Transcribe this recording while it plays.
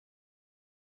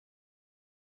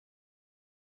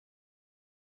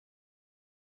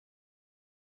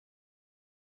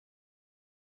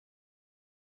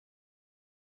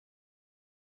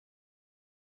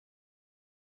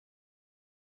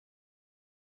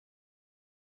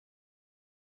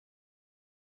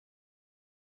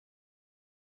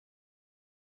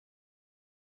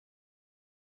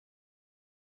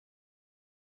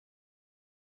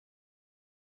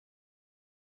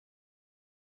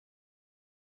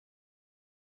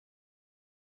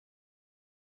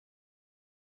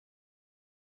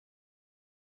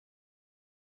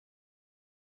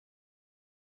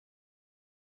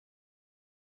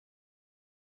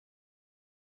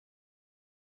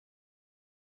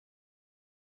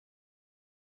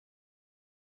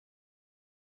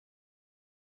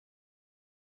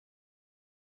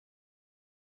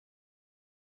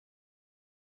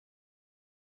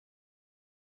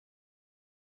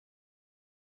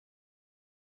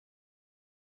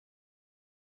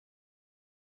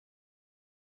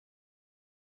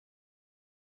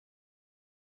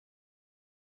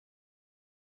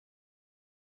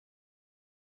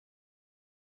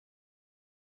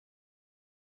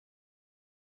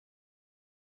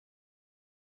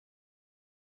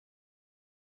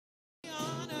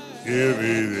give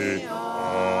me the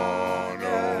honor.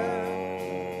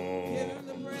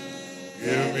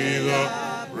 Give me the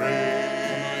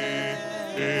praise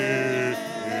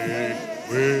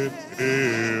with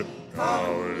you.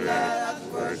 Now let's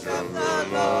worship the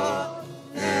Lord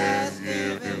and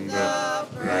give him the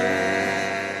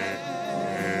praise.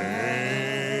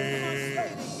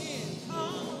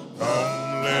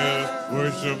 Come, let's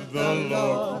worship the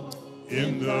Lord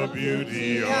in the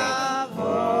beauty of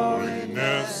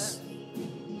holiness.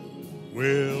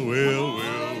 Will.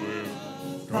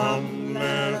 Come,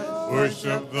 let's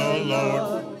worship the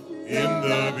Lord in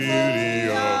the beauty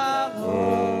of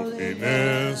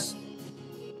holiness.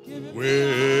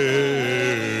 With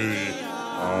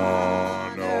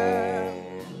honor.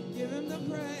 Give him the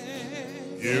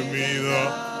praise. Give me the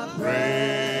praise.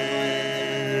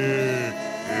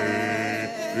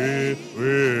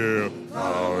 Will.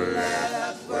 Now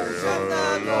let's worship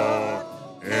the Lord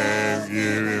and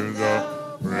give him the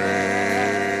praise.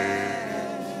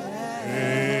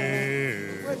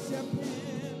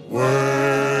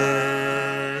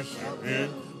 Worship him.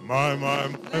 My.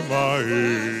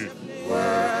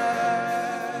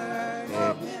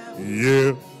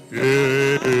 Yeah.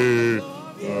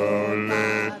 Glory.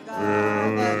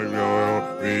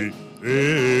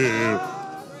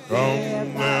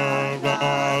 Come down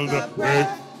on the praise.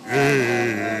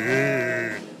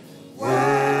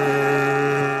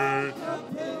 Word.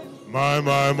 My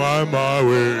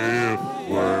will.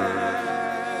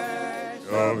 Word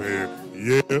of him.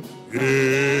 Yeah.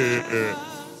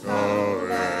 So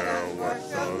let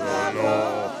worship the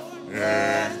Lord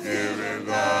and give him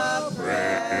the praise.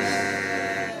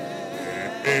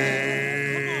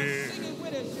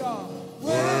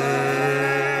 Worship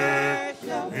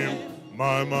him.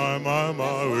 My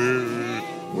will.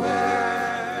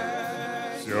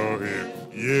 Worship him.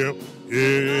 Yeah.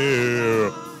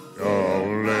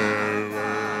 Don't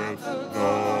let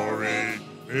glory.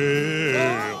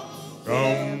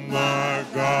 Come, my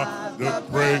God, the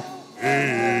praise.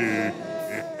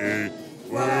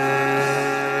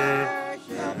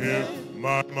 Worship him.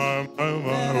 My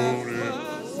holy.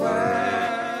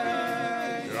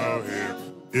 Worship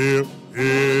him.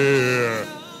 Yeah.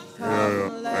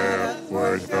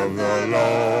 Worship the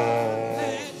Lord.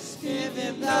 Let's give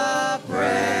him the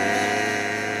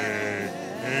praise.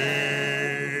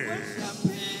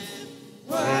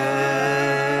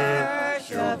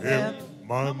 Worship him.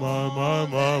 My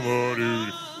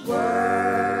dude.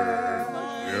 Worship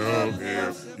him.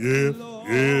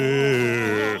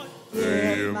 Yeah.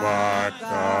 Give my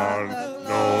God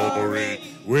glory.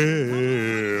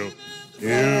 Will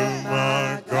give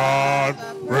my God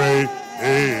praise.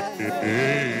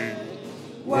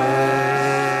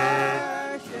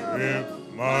 Worship him,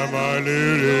 my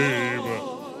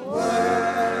little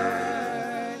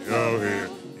worship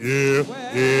him,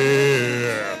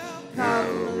 yeah.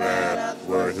 Come, let's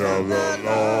worship the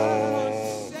Lord.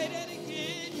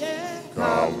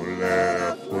 Come,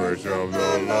 let's worship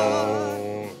the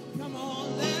Lord.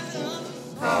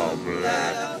 Come,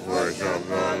 let's worship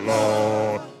the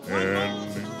Lord.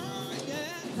 And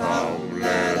come,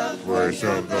 let's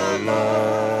worship the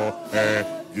Lord and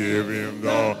give him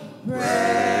the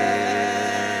praise.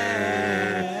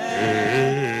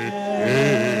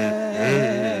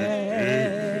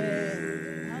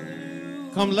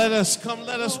 Come, let us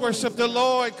worship the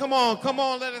Lord. Come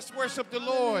on, let us worship the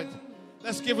Lord.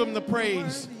 Let's give him the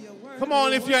praise. Come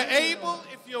on, if you're able,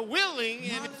 if you're willing,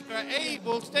 and if you're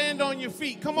able, stand on your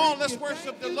feet. Come on, let's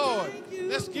worship the Lord.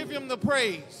 Let's give him the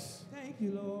praise.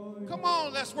 Come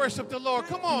on, let's worship the Lord.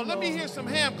 Come on, let me hear some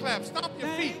hand claps. Stomp your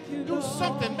feet. Do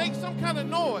something. Make some kind of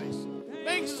noise.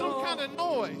 Make some kind of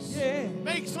noise.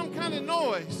 Make some kind of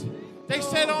noise. They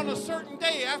said on a certain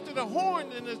day, after the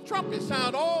horn and the trumpet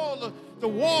sound, all the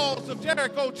walls of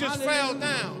Jericho just fell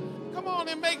down. Come on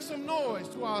and make some noise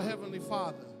to our Heavenly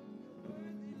Father.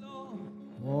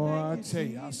 Boy, I tell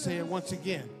you, I'll say it once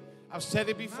again. I've said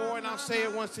it before and I'll say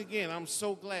it once again. I'm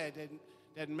so glad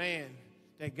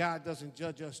that God doesn't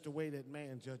judge us the way that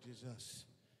man judges us.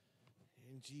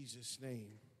 In Jesus' name.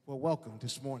 Well, welcome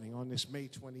this morning on this May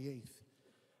 28th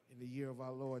in the year of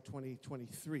our Lord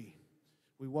 2023.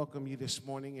 We welcome you this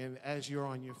morning, and as you're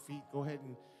on your feet, go ahead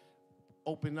and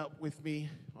open up with me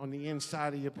on the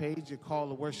inside of your page, your call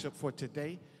to worship for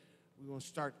today. We're going to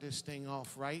start this thing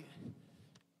off right.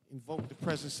 Invoke the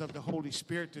presence of the Holy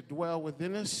Spirit to dwell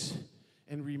within us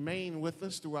and remain with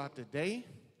us throughout the day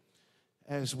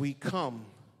as we come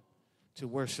to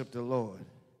worship the Lord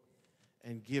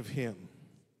and give him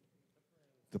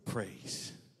the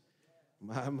praise.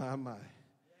 My.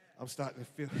 I'm starting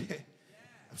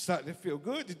to feel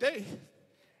good today.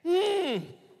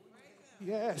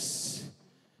 Yes.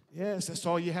 Yes, that's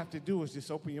all you have to do is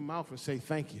just open your mouth and say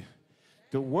thank you.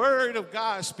 The word of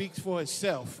God speaks for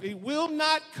itself. It will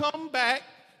not come back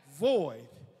void.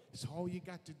 It's all you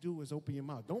got to do is open your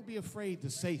mouth. Don't be afraid to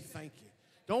say thank you.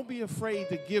 Don't be afraid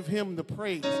to give him the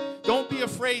praise. Don't be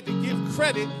afraid to give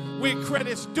credit where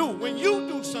credit's due. When you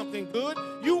do something good,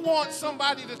 you want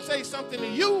somebody to say something to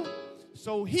you.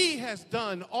 So he has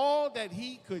done all that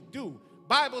he could do.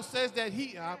 Bible says that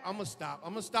I'm going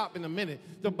to stop in a minute.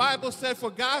 The Bible said, for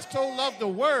God so loved the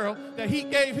world that he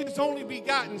gave his only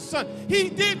begotten son. He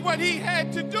did what he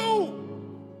had to do.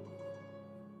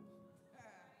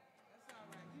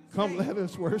 Come, let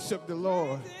us worship the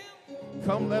Lord.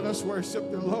 Come, let us worship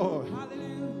the Lord.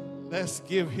 Let's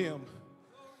give him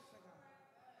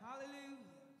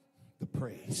the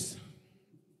praise.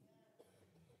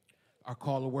 Our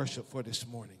call of worship for this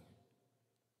morning.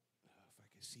 If I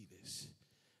can see this.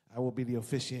 I will be the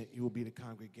officiant, you will be the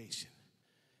congregation.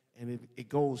 And it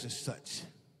goes as such.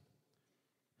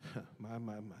 My.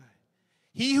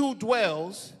 He who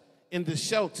dwells in the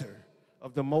shelter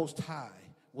of the Most High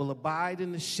will abide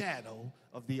in the shadow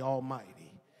of the Almighty.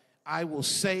 I will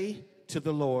say to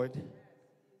the Lord,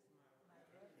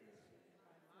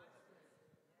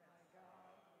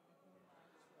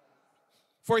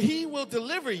 for he will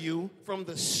deliver you from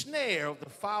the snare of the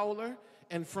fowler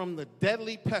and from the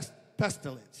deadly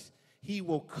pestilence. He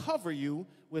will cover you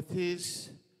with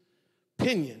his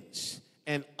pinions,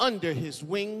 and under his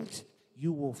wings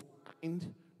you will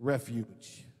find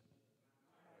refuge.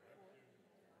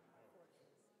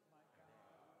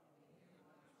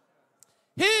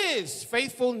 His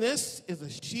faithfulness is a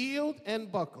shield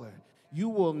and buckler. You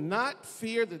will not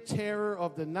fear the terror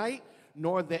of the night,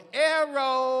 nor the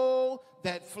arrow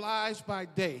that flies by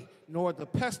day, nor the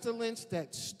pestilence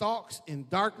that stalks in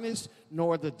darkness,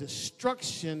 nor the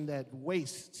destruction that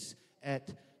wastes at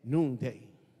noonday.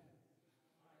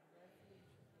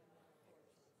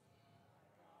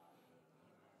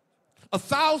 A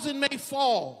 1,000 may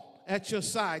fall at your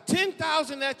side,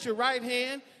 10,000 at your right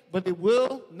hand, but it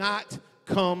will not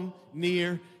come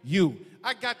near you.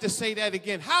 I got to say that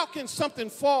again. How can something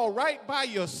fall right by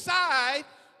your side,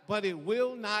 but it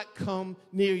will not come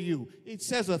near you? It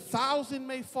says 1,000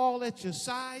 may fall at your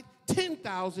side,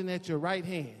 10,000 at your right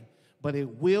hand, but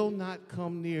it will not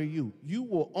come near you. You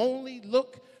will only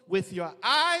look with your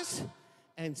eyes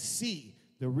and see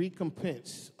the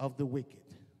recompense of the wicked.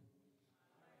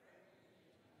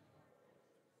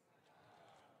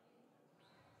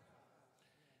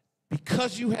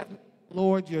 Because you have,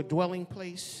 Lord, your dwelling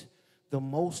place, the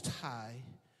Most High,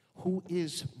 who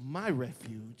is my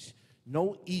refuge,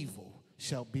 no evil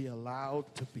shall be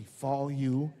allowed to befall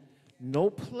you, no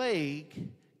plague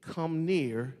come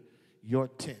near your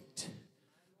tent.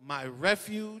 My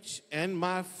refuge and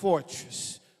my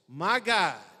fortress, my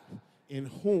God, in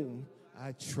whom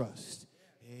I trust.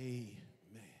 Amen.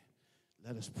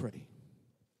 Let us pray.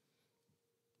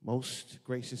 Most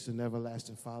gracious and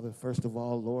everlasting Father, first of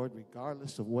all, Lord,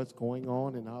 regardless of what's going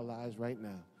on in our lives right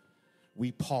now,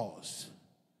 we pause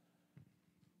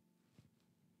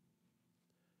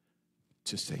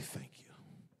to say thank you.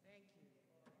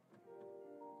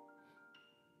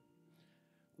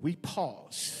 We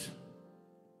pause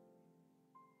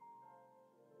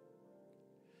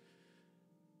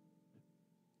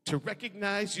to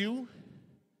recognize you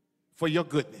for your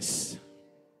goodness.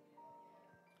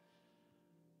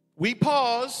 We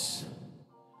pause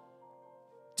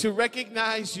to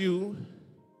recognize you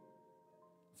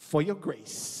for your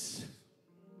grace.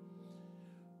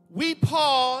 We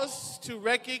pause to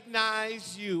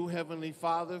recognize you, Heavenly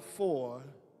Father, for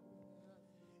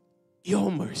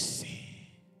your mercy,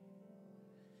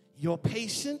 your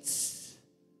patience,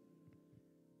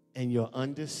 and your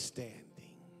understanding.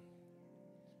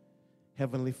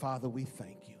 Heavenly Father, we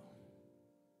thank you.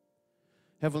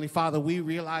 Heavenly Father, we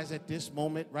realize at this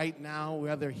moment right now,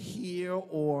 whether here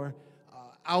or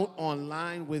out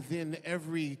online, within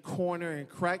every corner and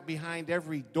crack behind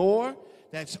every door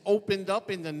that's opened up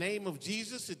in the name of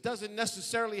Jesus. It doesn't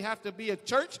necessarily have to be a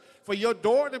church for your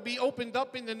door to be opened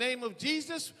up in the name of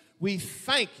Jesus. We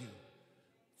thank you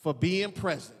for being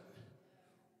present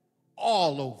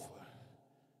all over.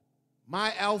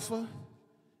 My Alpha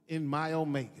and my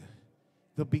Omega.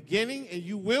 The beginning, and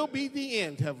you will be the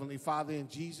end, Heavenly Father, in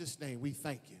Jesus' name. We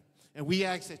thank you. And we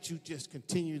ask that you just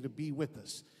continue to be with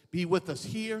us. Be with us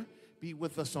here, be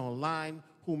with us online,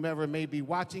 whomever may be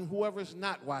watching, whoever's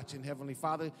not watching, Heavenly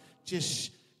Father,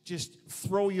 just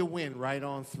throw your wind right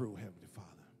on through, Heavenly Father.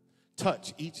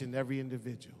 Touch each and every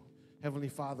individual. Heavenly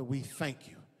Father, we thank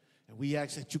you. And we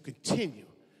ask that you continue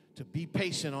to be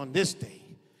patient on this day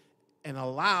and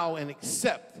allow and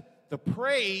accept the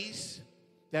praise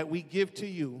that we give to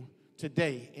you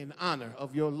today in honor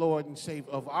of your Lord and Savior,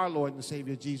 of our Lord and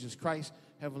Savior Jesus Christ.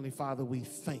 Heavenly Father, we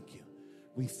thank you.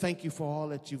 We thank you for all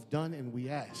that you've done, and we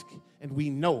ask, and we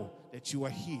know that you are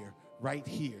here, right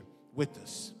here with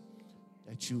us,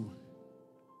 that you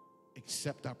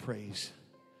accept our praise,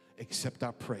 accept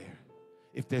our prayer.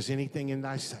 If there's anything in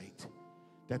thy sight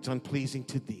that's unpleasing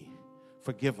to thee,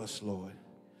 forgive us, Lord.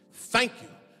 Thank you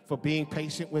for being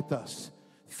patient with us.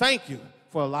 Thank you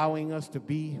for allowing us to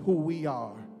be who we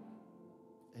are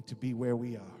and to be where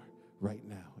we are right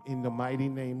now. In the mighty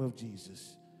name of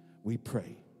Jesus, we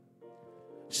pray.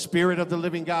 Spirit of the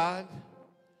living God,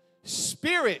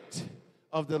 Spirit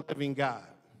of the living God,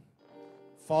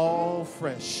 fall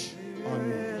fresh on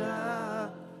me.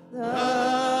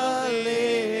 The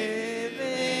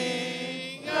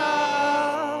living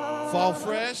God, fall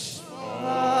fresh.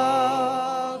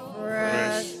 Fall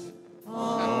fresh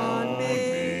on me.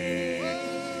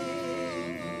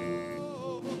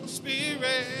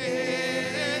 Spirit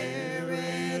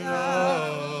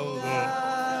of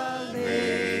the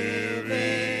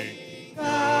living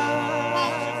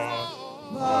God,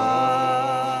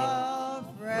 fall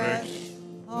fresh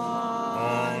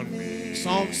on me. The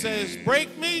song says,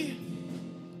 break me,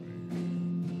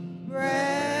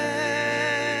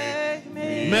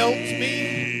 melt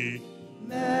me,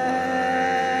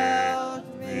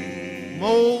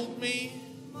 mold me,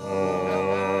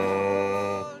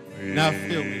 now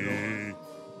fill me, Lord.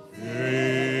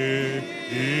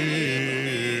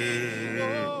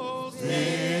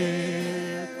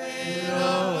 Spirit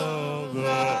of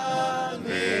the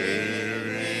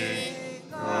living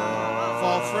God,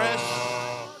 fall fresh,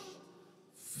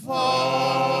 fall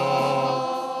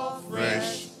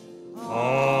fresh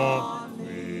on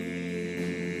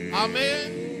me. Amen.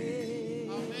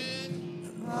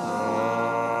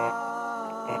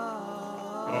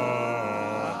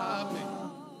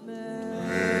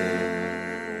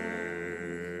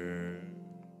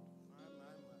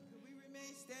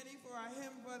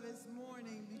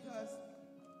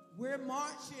 We're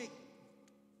marching,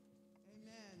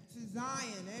 amen, to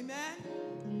Zion, amen.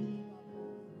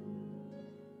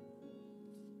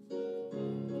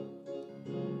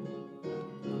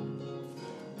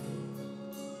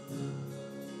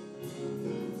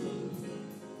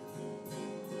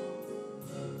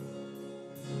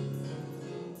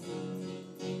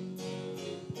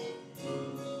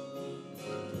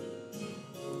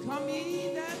 Come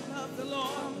ye that love the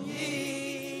Lord, come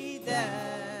ye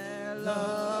that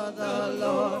love the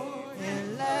Lord,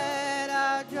 and let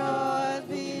our joys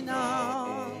be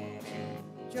known.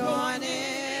 Join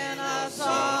in a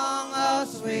song of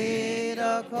sweet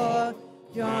accord.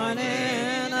 Join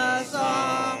in a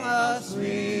song of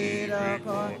sweet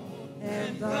accord.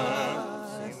 And thus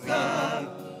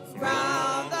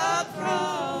surround the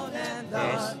throne, and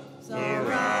thus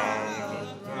surround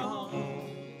the throne.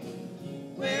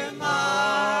 We're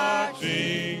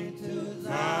marching to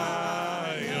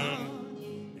Zion,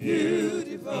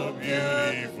 beautiful,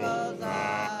 beautiful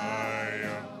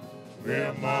Zion.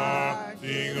 We're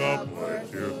marching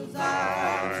upward to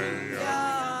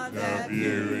Zion, the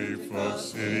beautiful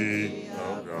city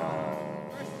of God.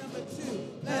 Verse number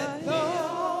 2. Let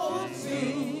those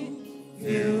who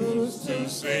used to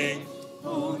sing,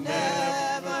 who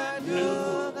never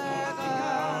knew their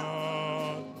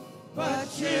God, but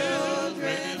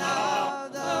children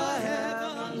of the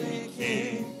heavenly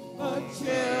King, but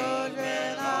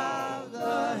children of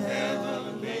the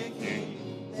heavenly King,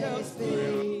 they'll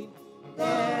speak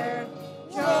their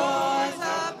joys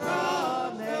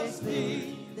abroad, they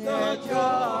speak their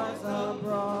joys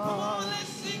abroad. Come on, let's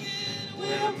sing it.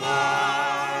 We're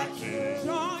marching,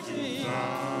 Zion,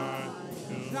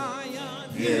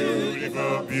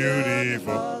 Beautiful,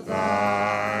 beautiful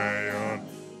Zion.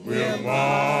 We're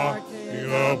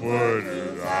marching upward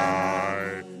to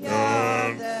Zion,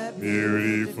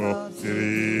 beautiful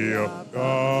city of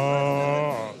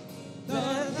God. the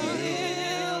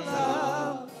hill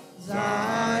of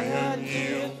Zion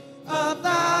yield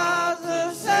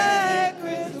 1,000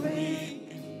 sacred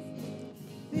wings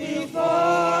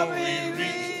before we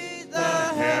reach the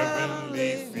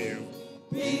heavenly field.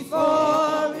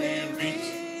 Before we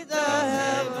reach the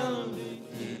heavenly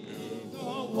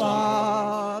field,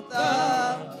 walk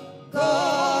the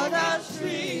golden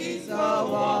streets,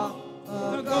 walk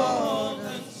the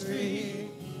golden streets.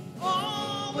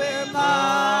 Oh, we're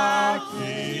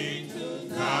marching to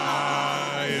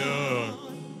Zion,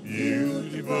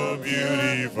 beautiful,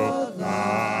 beautiful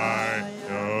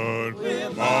Zion. We're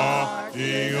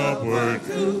marching upward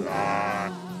to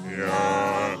Zion,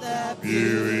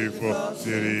 beautiful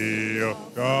city of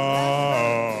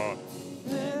God.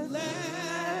 Let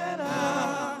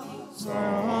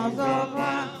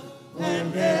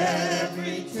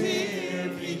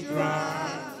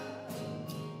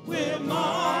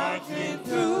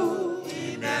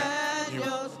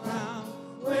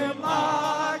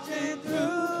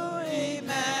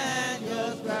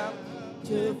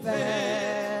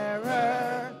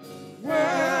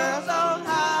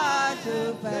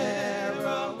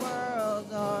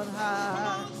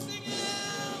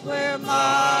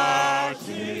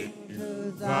marching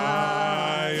to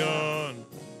Zion.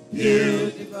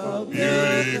 Beautiful,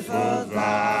 beautiful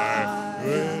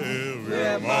Zion.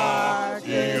 We're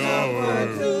marching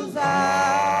over to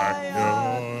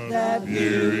Zion, that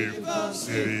beautiful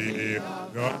city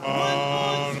of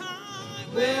God.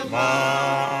 We're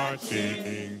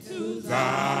marching to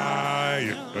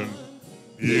Zion,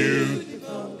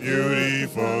 beautiful,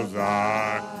 beautiful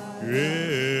Zion.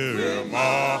 We're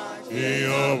marching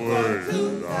over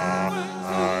to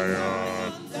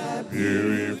Zion, that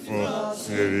beautiful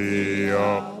city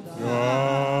of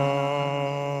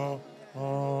God.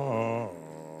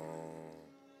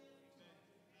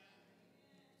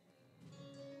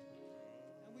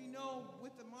 And we know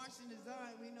with the marching to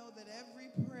Zion, we know that every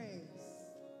praise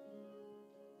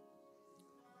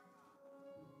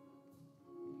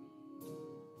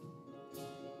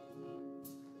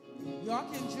y'all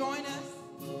can join us.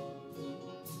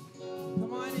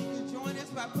 Come on, you can join us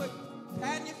by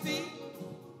patting your feet.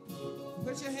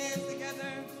 Put your hands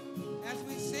together as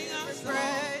we sing our song.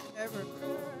 Every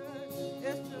praise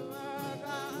is to our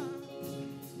God.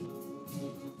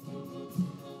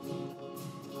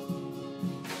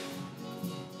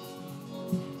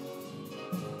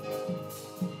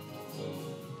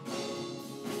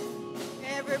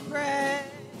 Every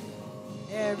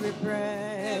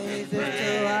praise is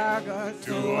to our God,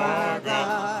 to our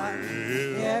God.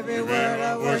 Every word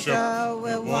of worship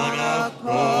with one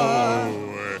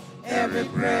accord. Every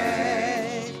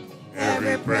praise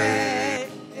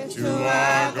is to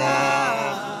our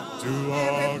God, to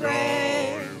our God.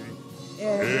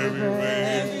 Every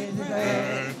praise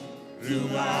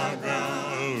to our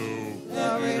God.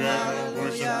 Every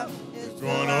hallelujah is to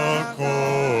our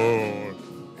accord.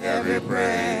 Every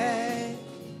praise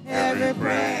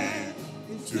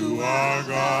is to our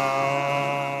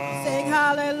God. Sing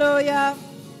hallelujah,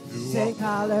 sing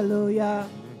hallelujah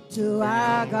to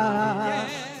our God.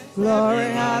 Glory,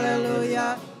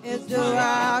 hallelujah, is to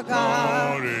our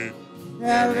God.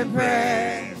 Every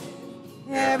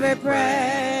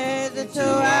praise is to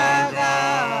our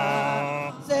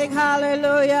God. Sing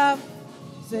hallelujah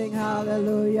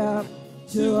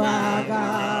to our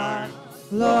God.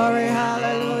 Glory,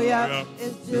 hallelujah,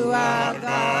 is to our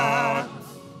God.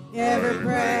 Every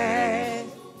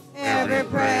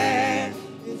praise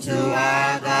is to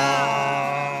our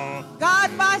God.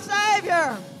 God, my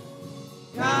Savior.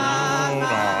 God,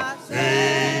 my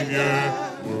Savior.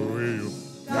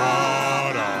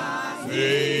 God, our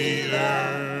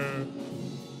Savior.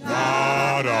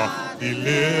 God, our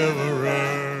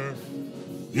Deliverer.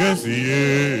 Yes, He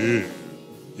is.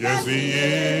 Yes, He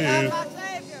is.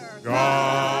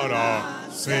 God, our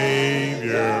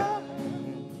Savior.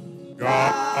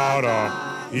 God, our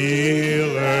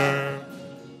Healer.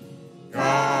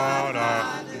 God,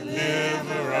 our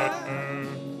Deliverer.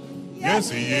 Yes,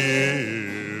 He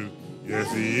is.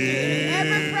 Yes, He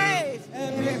is.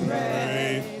 Every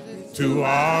praise To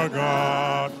our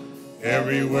God.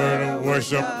 Every word of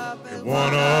worship in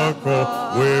one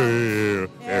accord. We're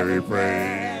every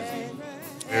praise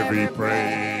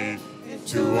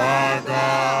to our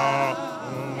God.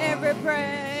 Every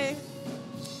praise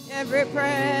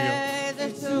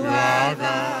is to our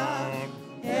God.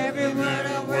 Every word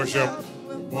of worship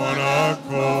with one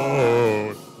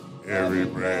accord. Every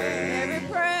praise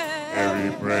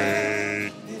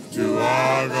to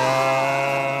our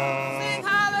God.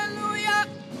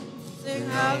 Sing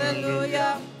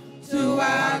hallelujah to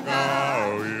our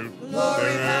God.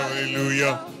 Glory,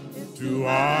 hallelujah to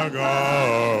our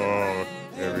God.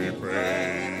 Every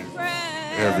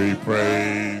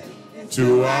praise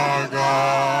to our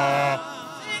God.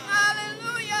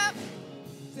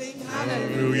 Sing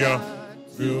Hallelujah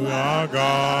to our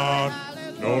God.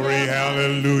 Glory,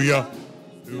 hallelujah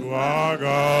to our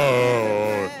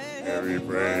God. Every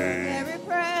praise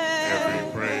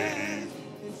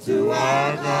to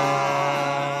our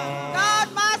God. God,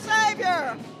 my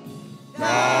Savior.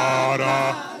 God,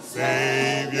 our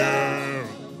Savior.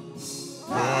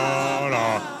 God,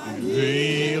 our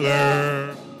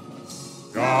Healer.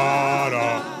 God,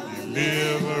 our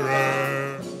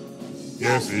Deliverer.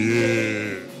 Yes, He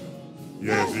is.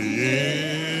 Yes, He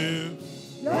is.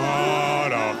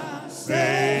 God, our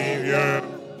Savior.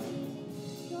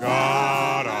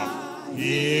 God, our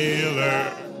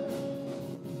Healer.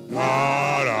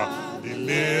 God, our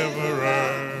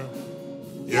Deliverer.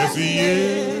 Yes, He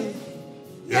is.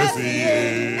 Yes, He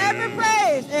is. Every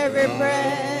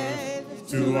praise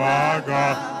To our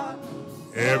God.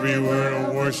 Every word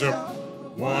of worship,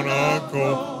 one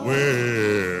accord.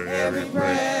 With every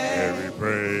praise, every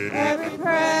praise, every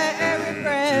praise, every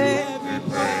praise, every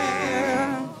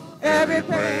praise, every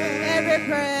praise, every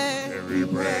praise,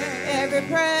 every praise, every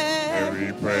praise,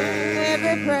 every praise,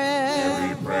 every praise,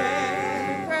 every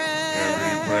praise,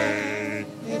 every praise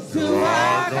is to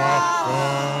our God.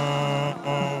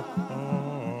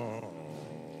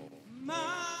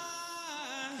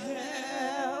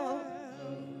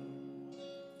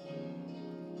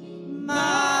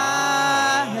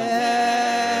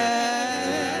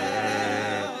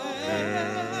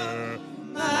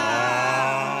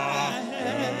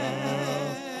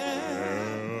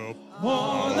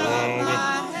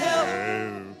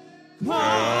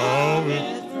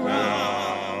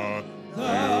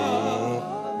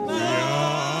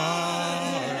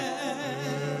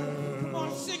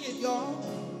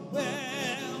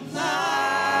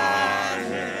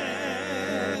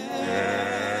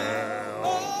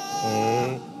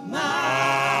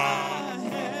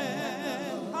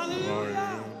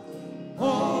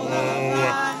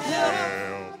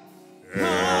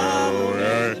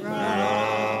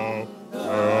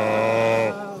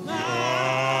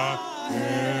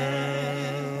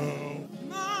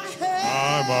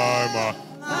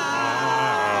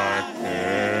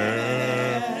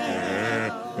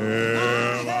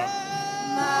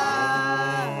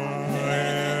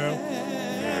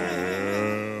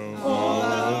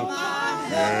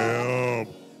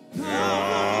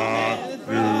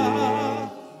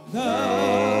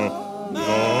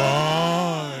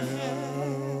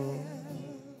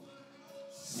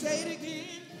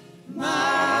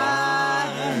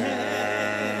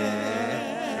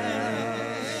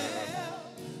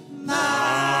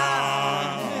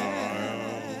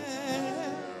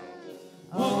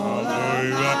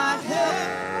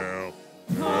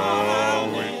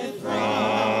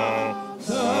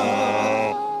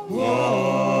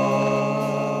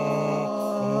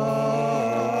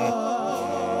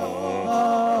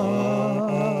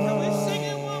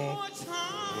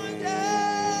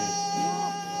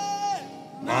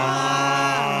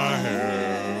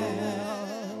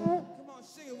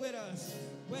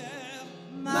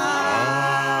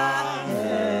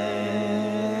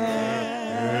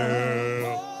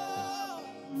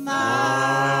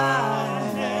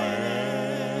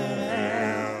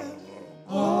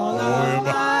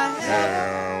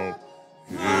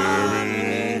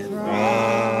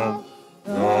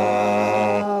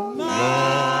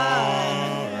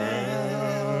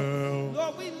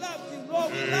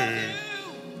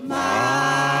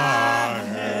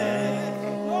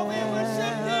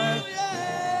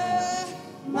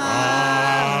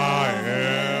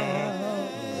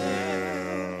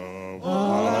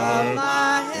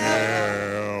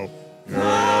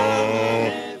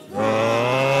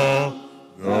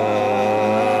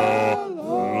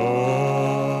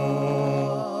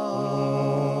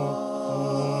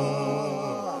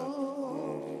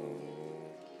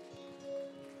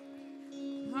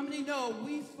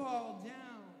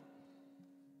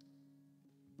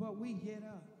 We get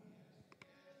up.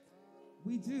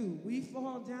 We do. We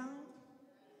fall down,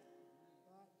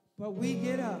 but we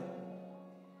get up.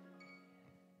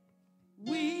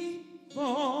 We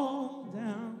fall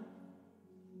down,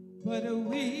 but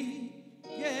we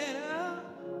get up.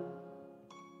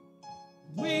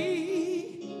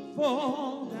 We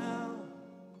fall down,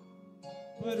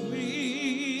 but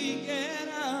we get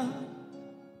up.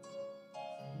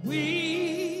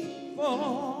 We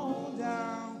fall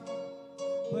down,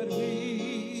 but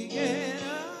we get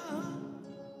up.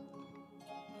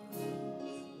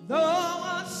 Though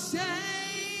a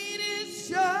saint is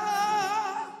sure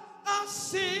a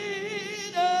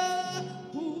sinner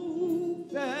who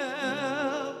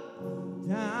fell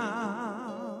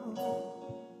down.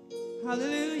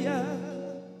 Hallelujah.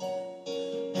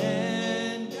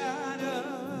 And got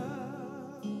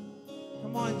up.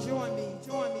 Come on, join me,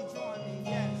 join me, join me.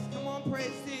 Yes, come on,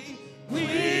 praise thee.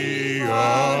 We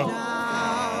are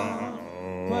down,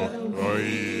 but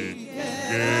we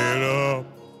get up.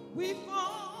 We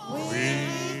fall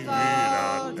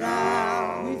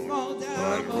down. We fall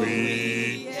down, but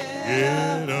we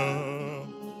get up.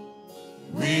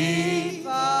 We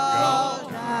fall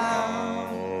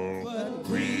down, but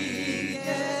we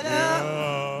get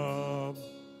up.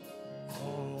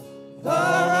 For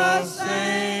a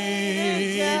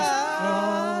saint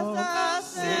just a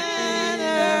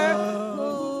sinner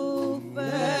who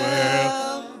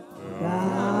fell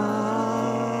down.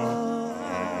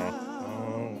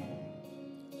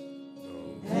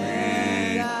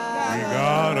 And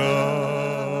got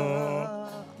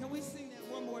up. Can we sing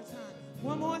that one more time?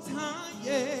 One more time,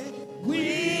 yeah.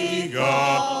 We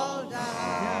fall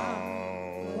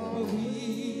down, but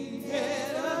we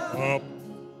get up.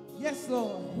 Yes,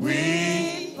 Lord.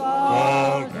 We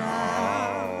fall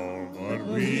down, but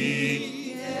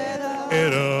we get up.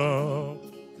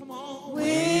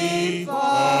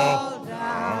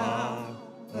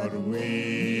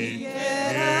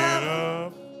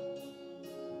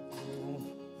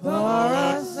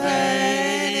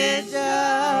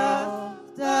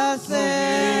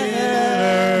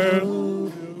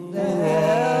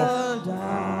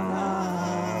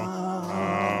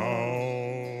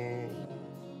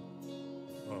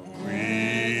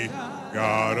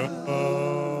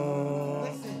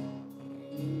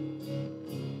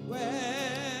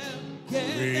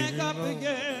 up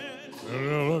again.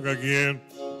 Look again.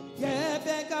 Get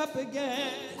back up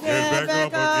again. Get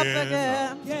back up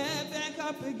again. Get back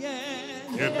up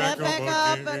again. Get back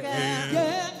up again.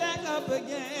 Get back up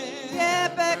again.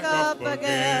 Get back up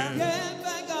again. Get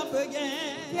back up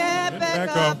again. Get back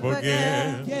up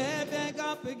again. Get back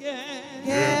up again.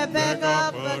 Get back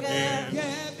up again.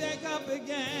 Get back up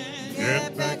again.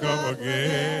 Get back up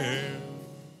again.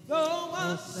 Though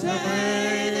a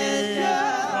saint is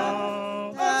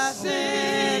just a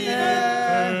sinner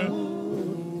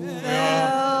who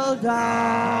fell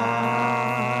down.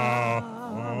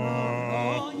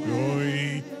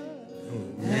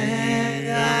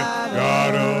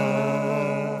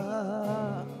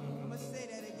 I'm gonna say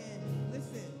that again.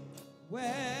 Listen.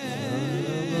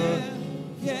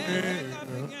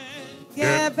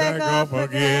 Get back up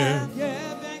again.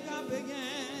 Get back up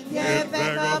again. Get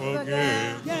back up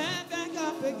again. Get back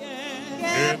up again.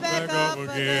 Get back up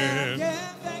again.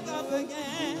 Get back up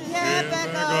again. Get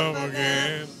back up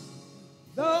again.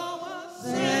 Though a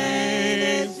Saint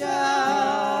is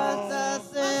just a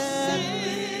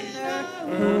sinner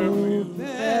who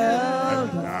fell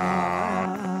down.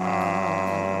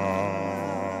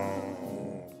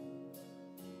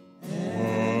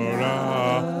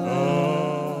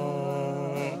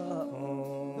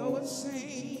 though a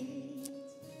saint,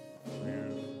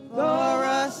 For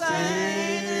a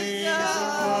saint is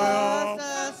just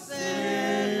a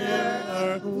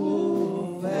sinner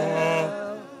who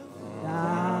fell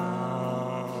down.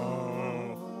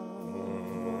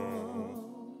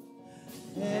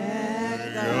 And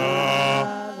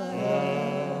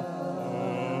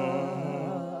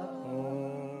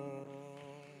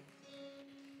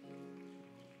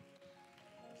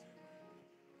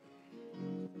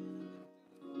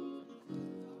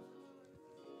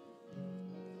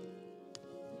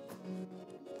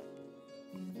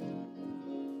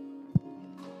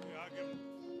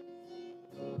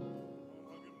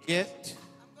Get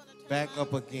back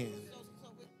up again.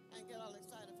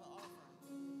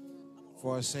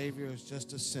 For a Savior is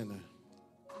just a sinner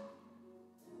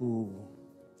who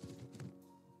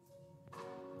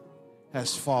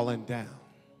has fallen down.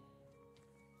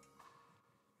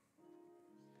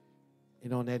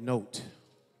 And on that note,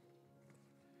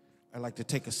 I'd like to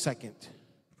take a second,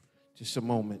 just a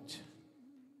moment,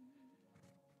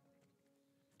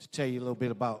 to tell you a little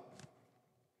bit about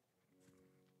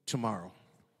tomorrow.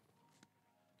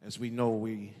 As we know,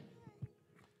 we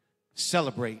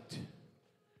celebrate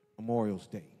Memorial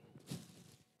Day.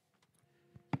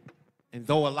 And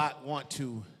though a lot want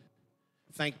to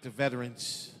thank the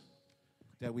veterans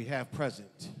that we have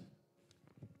present,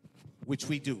 which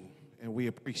we do and we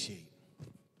appreciate,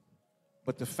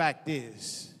 but the fact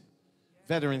is,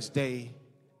 Veterans Day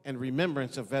and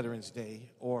remembrance of Veterans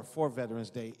Day, or for Veterans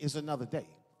Day, is another day.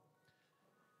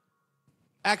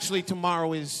 Actually,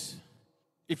 tomorrow is,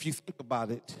 if you think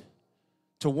about it,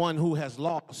 to one who has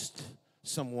lost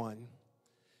someone,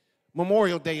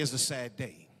 Memorial Day is a sad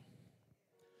day.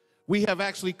 We have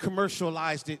actually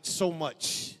commercialized it so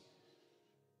much,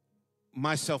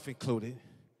 myself included.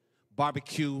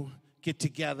 Barbecue, get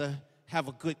together, have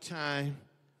a good time.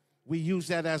 We use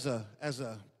that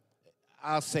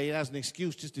I'll say it as an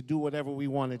excuse just to do whatever we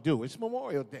want to do. It's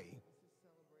Memorial Day.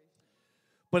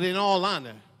 But in all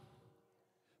honor,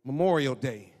 Memorial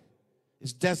Day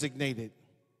is designated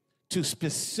to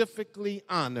specifically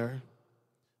honor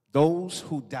those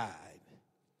who died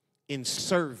in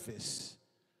service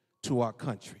to our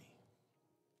country.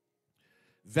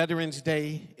 Veterans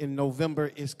Day in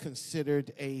November is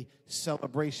considered a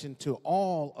celebration to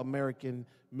all American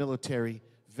military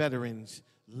veterans,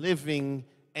 living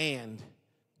and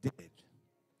dead.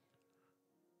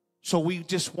 So we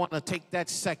just want to take that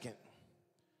second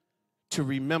to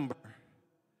remember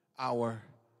our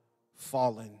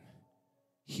fallen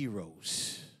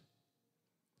heroes.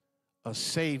 A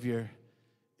Savior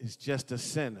is just a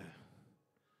sinner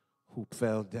who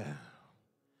fell down.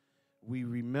 We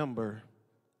remember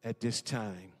at this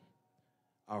time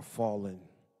our fallen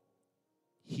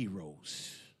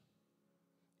heroes.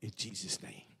 In Jesus'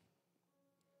 name.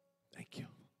 Thank you.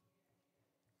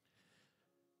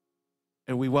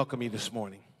 And we welcome you this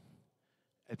morning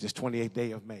at this 28th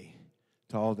day of May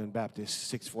to Alden Baptist,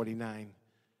 649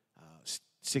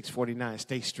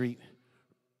 State Street,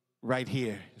 right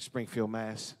here in Springfield,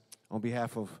 Mass. On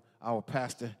behalf of our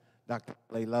pastor, Dr.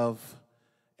 Lay Love,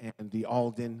 and the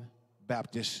Alden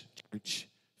Baptist Church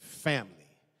family,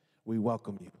 we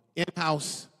welcome you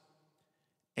in-house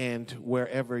and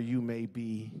wherever you may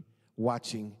be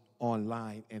watching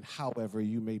online and however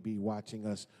you may be watching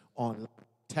us online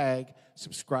tag,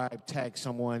 subscribe, tag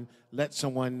someone, let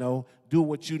someone know. Do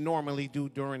what you normally do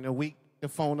during the week. The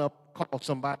phone up, call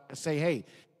somebody and say, hey,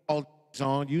 all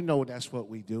on. You know that's what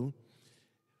we do.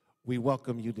 We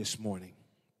welcome you this morning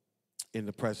in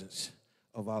the presence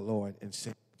of our Lord and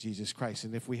Savior Jesus Christ.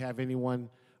 And if we have anyone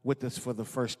with us for the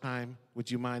first time, would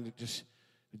you mind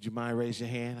raise your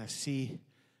hand? I see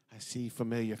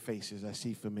familiar faces. I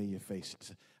see familiar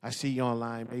faces. I see you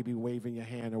online, maybe waving your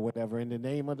hand or whatever. In the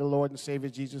name of the Lord and Savior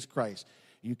Jesus Christ,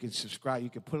 you can subscribe. You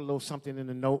can put a little something in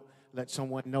the note. Let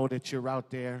someone know that you're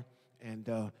out there,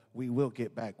 and we will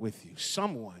get back with you.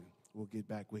 Someone will get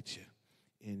back with you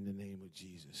in the name of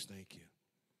Jesus. Thank you.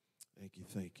 Thank you.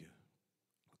 Thank you.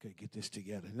 Okay, get this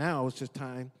together. Now it's just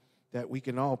time that we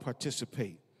can all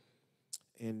participate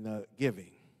in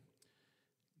giving.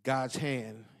 God's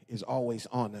hand is always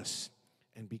on us,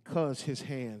 and because his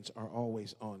hands are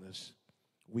always on us,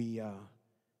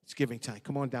 it's giving time.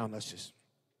 Come on down, ushers.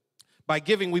 By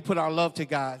giving, we put our love to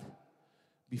God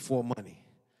before money.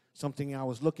 Something I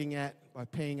was looking at by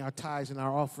paying our tithes and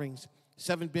our offerings,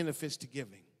 7 benefits to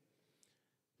giving.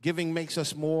 Giving makes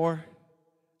us more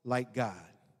like God,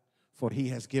 for he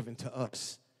has given to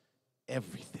us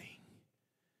everything.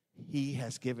 He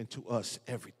has given to us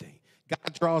everything.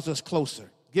 God draws us closer.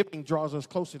 Giving draws us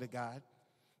closer to God.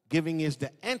 Giving is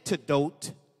the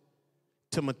antidote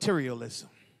to materialism.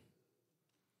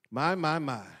 My.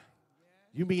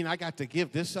 You mean I got to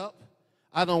give this up?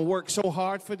 I don't work so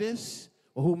hard for this?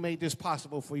 Well, who made this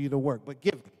possible for you to work? But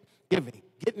giving,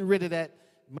 getting rid of that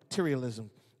materialism.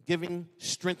 Giving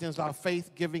strengthens our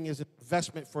faith. Giving is an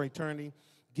investment for eternity.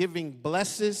 Giving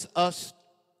blesses us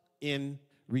in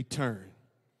return.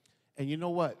 And you know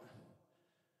what?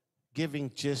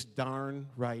 Giving just darn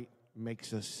right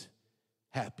makes us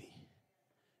happy.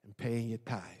 And paying your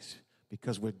tithes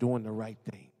because we're doing the right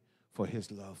thing for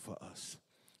his love for us.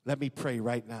 Let me pray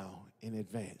right now in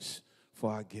advance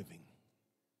for our giving.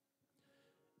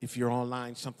 If you're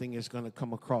online, something is going to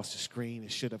come across the screen.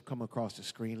 It should have come across the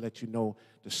screen. Let you know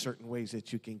the certain ways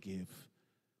that you can give.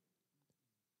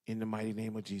 In the mighty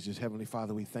name of Jesus. Heavenly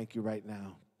Father, we thank you right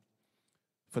now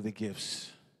for the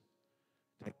gifts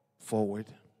that forward,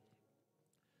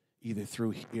 either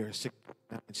through here,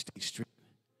 609 State Street,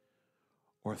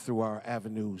 or through our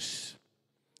avenues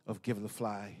of Give the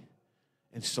Fly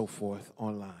and so forth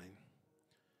online.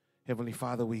 Heavenly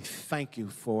Father, we thank you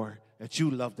for that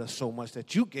you loved us so much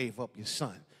that you gave up your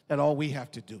son, that all we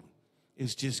have to do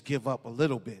is just give up a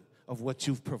little bit of what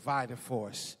you've provided for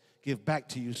us, give back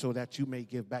to you so that you may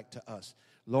give back to us.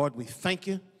 Lord, we thank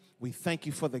you. We thank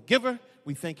you for the giver.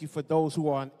 We thank you for those who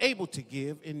are unable to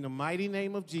give. In the mighty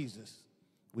name of Jesus,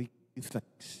 we give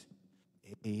thanks.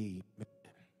 Amen.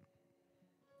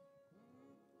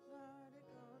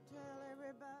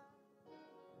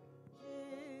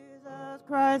 Jesus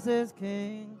Christ is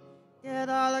King. Get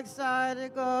all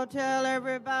excited, go tell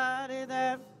everybody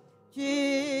that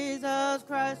Jesus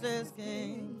Christ is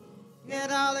King.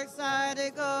 Get all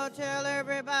excited, go tell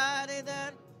everybody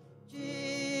that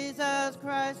Jesus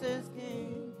Christ is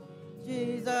King.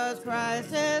 Jesus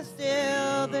Christ is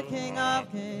still the King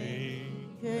of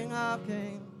Kings. King of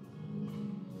Kings.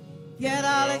 Get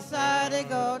all excited,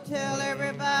 go tell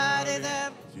everybody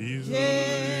that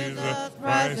Jesus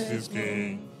Christ is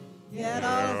King. Get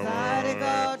all excited,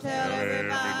 go tell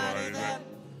everybody that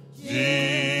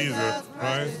Jesus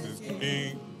Christ is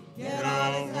King. Get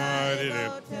all excited,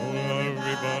 go tell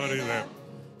everybody that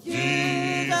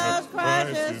Jesus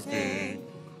Christ is King.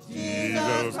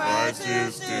 Jesus Christ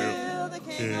is still the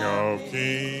King of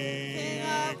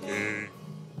Kings.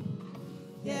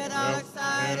 Get all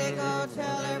excited, go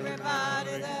tell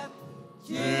everybody that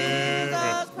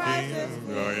Jesus Christ is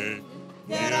King.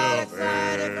 Get all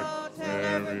excited, go tell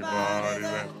everybody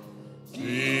that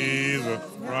Jesus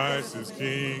Christ is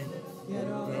King.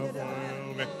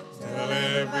 Tell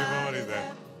everybody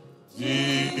that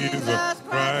Jesus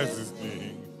Christ is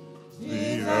King.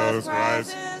 Jesus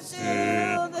Christ is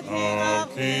still the King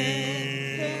of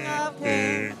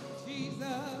Kings.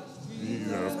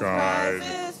 Jesus Christ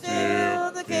is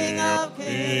still the King of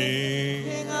Kings.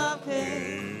 King of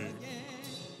Kings.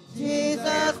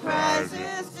 Jesus Christ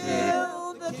is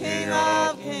still the King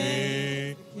of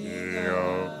Kings. King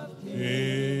of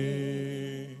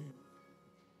Kings.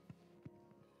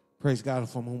 Praise God,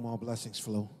 from whom all blessings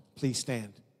flow. Please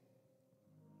stand.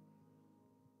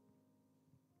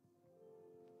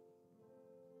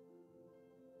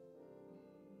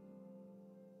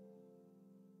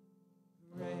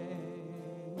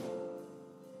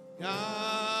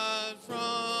 God,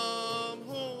 from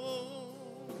whom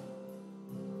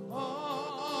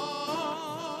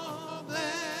all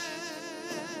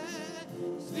blessings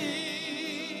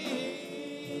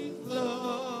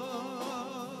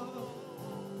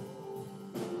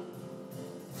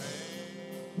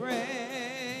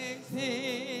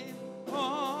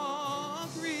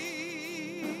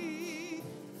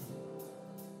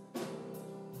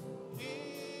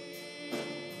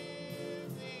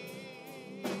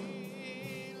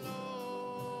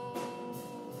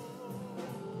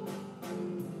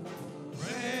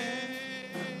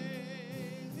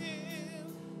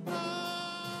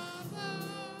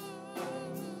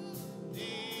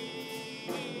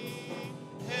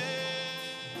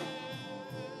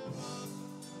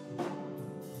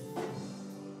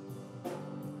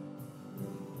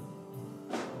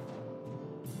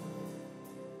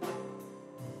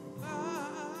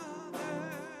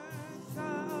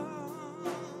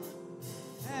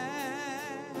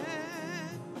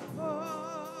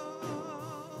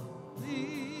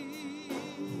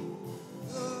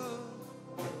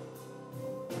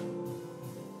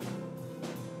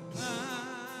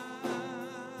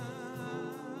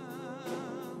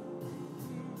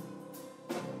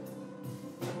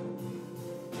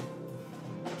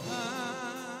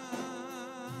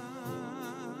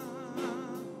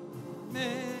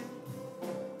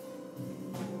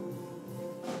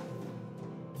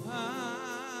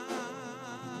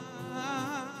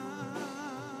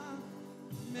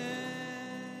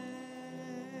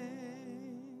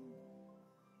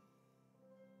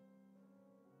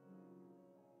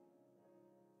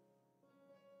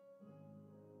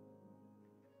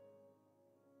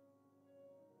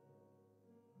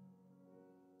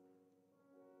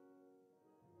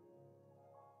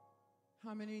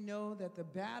How many know that the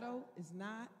battle is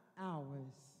not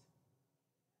ours?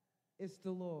 It's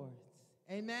the Lord's.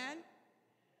 Amen?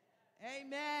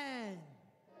 Amen.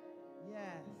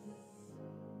 Yes.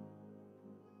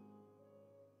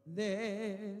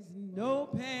 There's no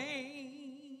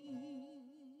pain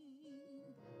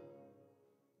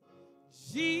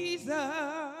Jesus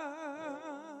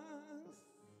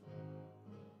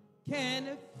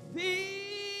can feel.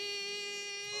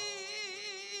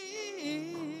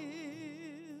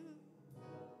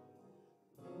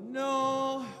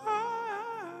 No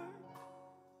heart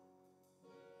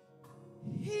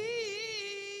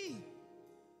he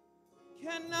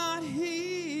cannot heal.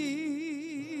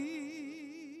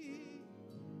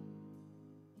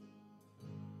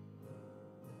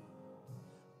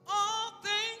 All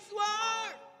things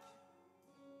work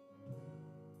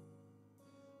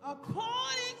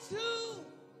according to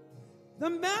the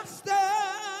Master's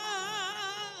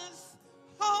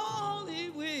holy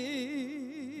will.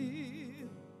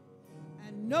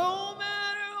 And no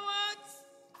matter what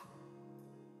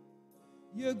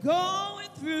you're going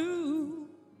through,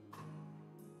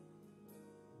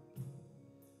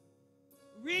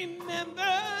 remember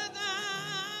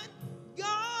that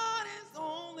God is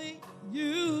only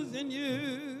using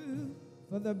you,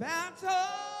 for the battle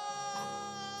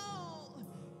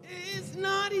is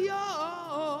not yours,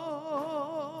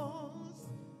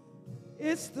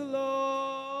 it's the Lord's.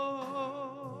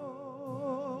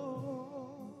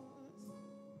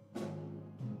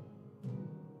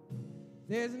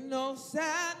 There's no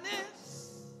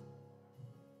sadness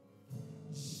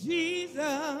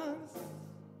Jesus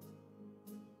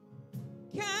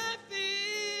can't feel,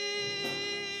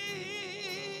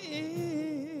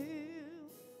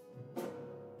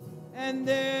 and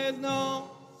there's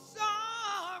no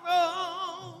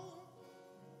sorrow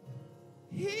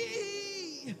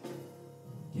he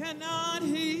cannot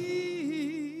heal.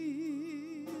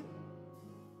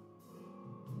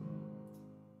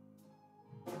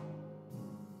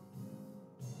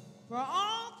 For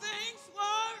all things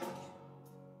work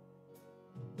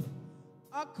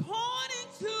according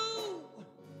to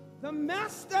the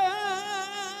Master's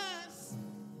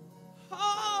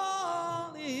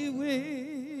holy will.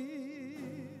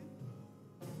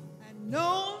 And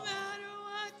no matter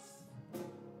what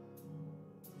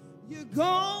you're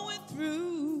going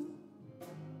through,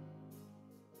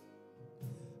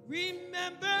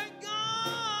 remember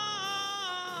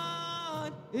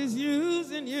God is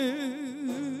using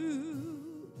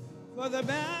you, for the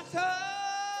battle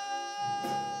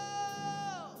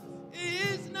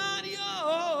is not yours,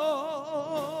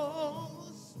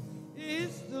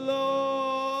 it's the Lord.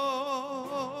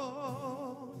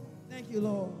 Thank you,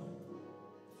 Lord.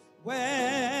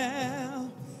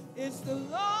 Well, it's the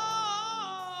Lord's.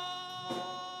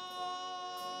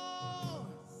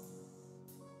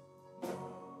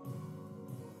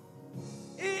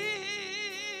 It's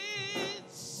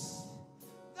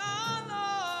the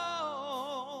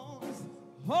Lord's.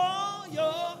 Hold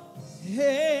your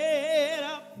head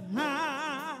up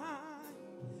high.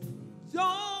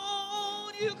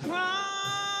 Don't you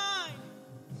cry.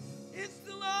 It's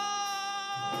the Lord's.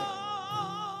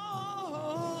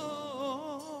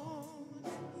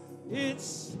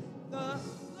 It's the Lord's.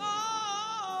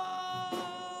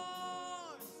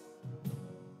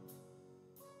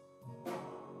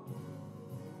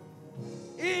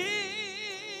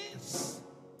 It's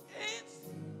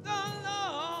the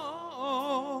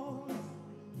Lord's.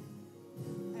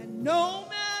 And no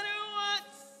matter what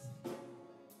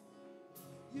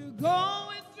you're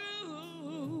going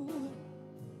through,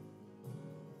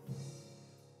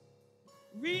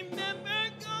 remember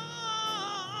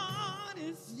God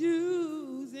is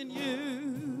using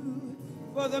you,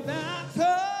 for the battle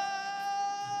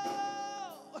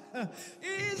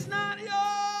is not yours,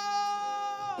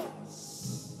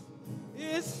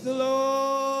 it's the Lord.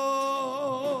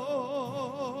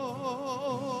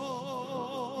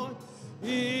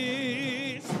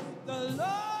 It's the Lord's.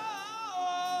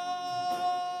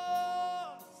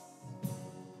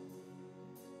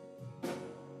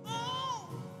 Oh,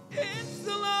 it's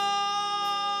the Lord's.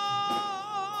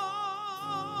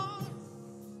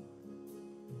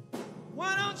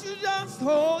 Why don't you just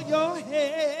hold your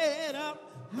head up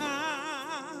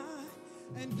high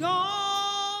and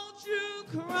don't you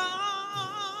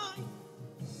cry?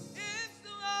 It's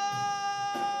the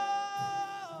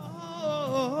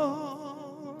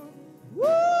Lord.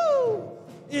 Woo!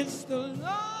 It's the Lord's.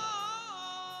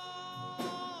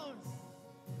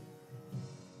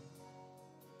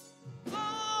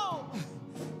 Oh,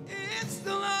 it's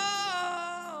the Lord's.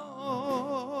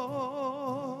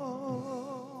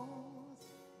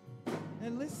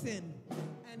 And listen,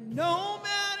 and no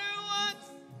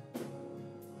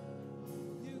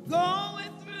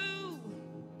going through,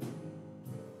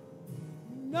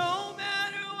 no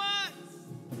matter what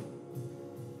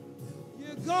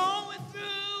you're going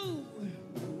through,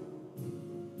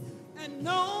 and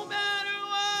no matter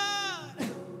what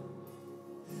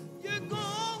you're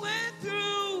going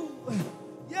through,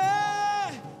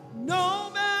 yeah, no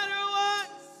matter what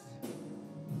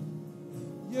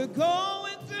you're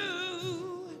going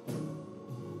through,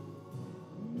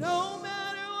 no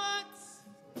matter what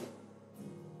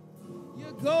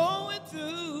you're going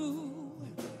through,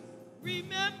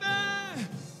 remember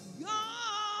God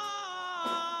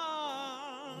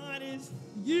is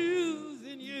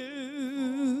using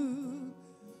you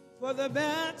for the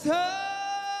battle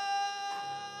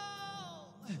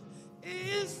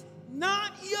is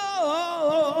not yours,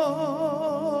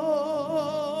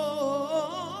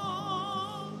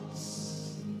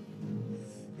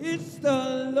 it's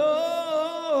the Lord.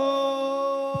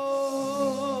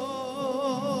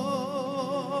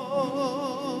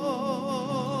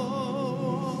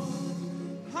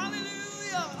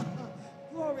 Hallelujah.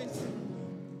 Glory to you.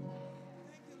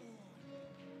 Thank you, Lord.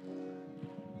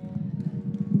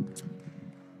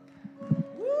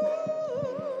 Woo.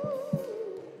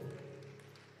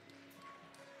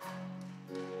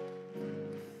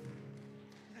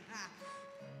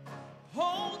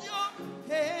 Hold your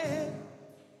head.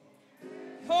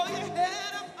 Hold your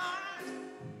head up high.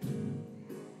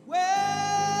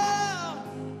 Well,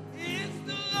 it's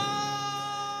the Lord.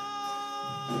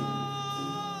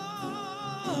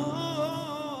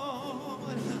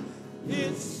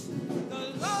 It's the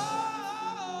Lord.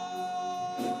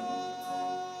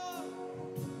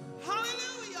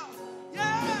 Hallelujah.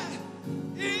 Yeah.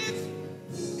 It's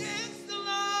the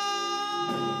Lord.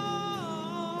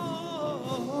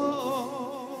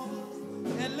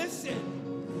 And listen.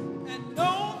 And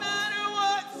no matter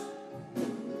what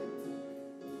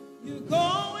you're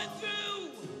going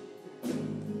through,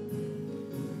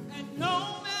 and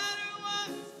no matter what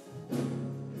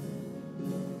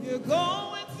you're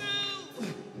going through,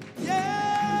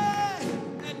 yeah,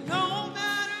 and no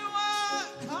matter what,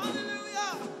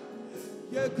 hallelujah,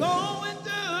 you're going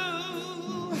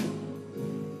through,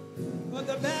 but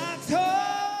the battle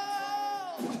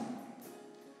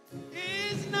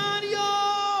is not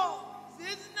yours.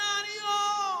 It's not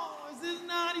yours. It's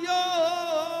not yours.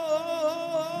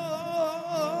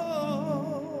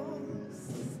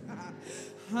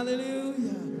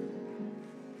 Hallelujah.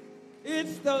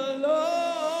 It's the Lord.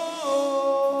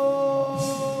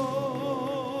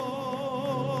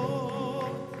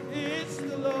 It's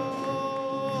the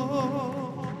Lord.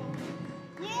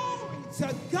 Glory to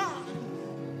God.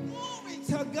 Glory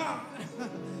to God.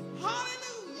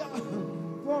 Hallelujah.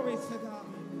 Glory to God.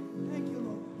 Thank you,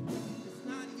 Lord. It's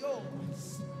not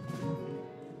yours.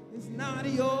 It's not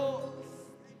yours.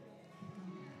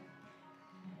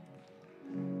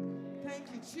 Thank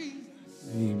you, Jesus.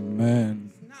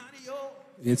 Amen. It's not yours.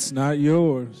 It's not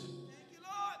yours. Thank you,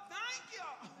 Lord. Thank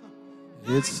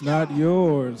you. It's not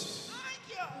yours. Thank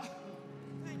you.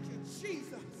 Thank you,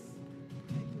 Jesus.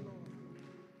 Thank you, Lord.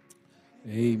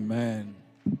 Amen.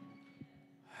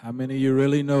 How many of you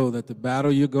really know that the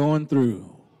battle you're going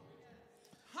through,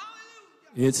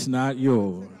 Hallelujah. it's not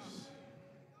yours?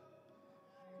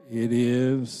 It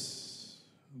is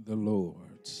the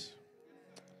Lord's.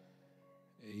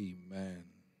 Amen.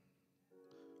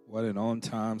 What an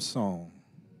on-time song.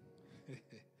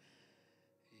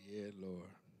 Yeah, Lord.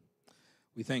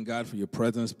 We thank God for your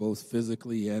presence, both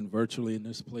physically and virtually in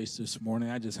this place this morning.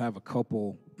 I just have a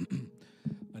couple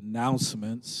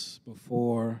announcements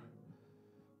before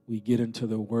we get into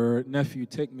the word. Nephew,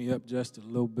 take me up just a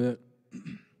little bit.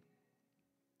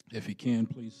 If you can,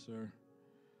 please, sir.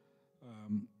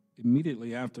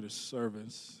 Immediately after the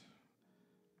service,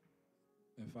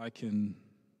 if I can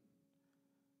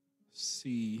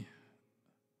see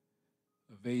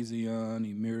Avazion,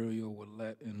 Emilio,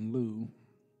 Willette, and Lou,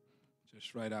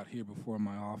 just right out here before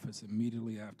my office,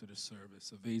 immediately after the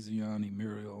service. Avazion,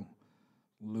 Emilio,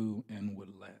 Lou, and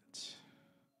Willette.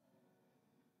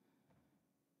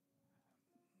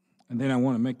 And then I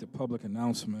want to make the public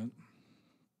announcement.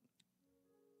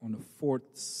 On the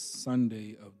fourth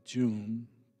Sunday of June,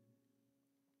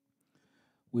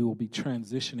 we will be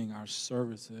transitioning our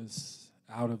services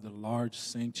out of the large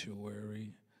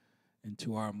sanctuary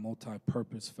into our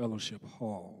multi-purpose fellowship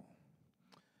hall.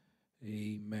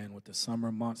 Amen. With the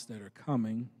summer months that are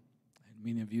coming, and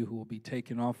many of you who will be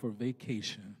taking off for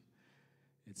vacation,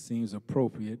 it seems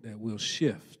appropriate that we'll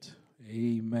shift,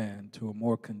 amen, to a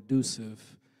more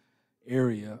conducive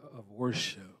area of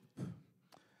worship.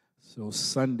 So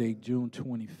Sunday, June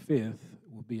 25th,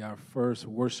 will be our first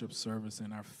worship service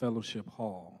in our fellowship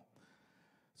hall.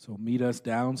 So meet us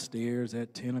downstairs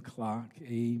at 10 o'clock.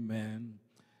 Amen.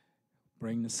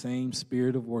 Bring the same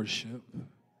spirit of worship.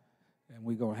 And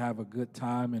we're going to have a good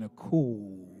time in a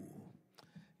cool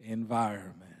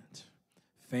environment.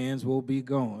 Fans will be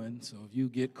going, so if you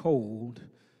get cold,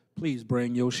 please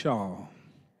bring your shawl.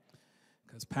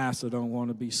 Because Pastor don't want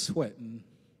to be sweating,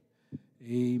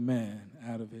 amen,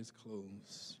 out of his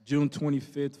clothes. June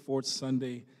 25th, fourth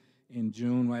Sunday in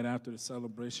June, right after the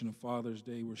celebration of Father's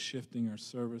Day, we're shifting our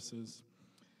services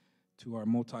to our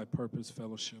multi-purpose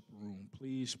fellowship room.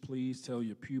 Please tell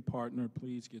your pew partner,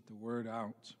 please get the word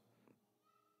out.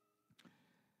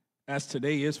 As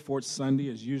today is fourth Sunday,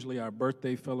 is usually our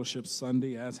birthday fellowship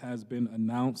Sunday, as has been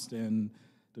announced, and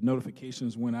the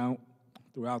notifications went out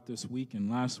throughout this week and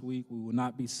last week. We will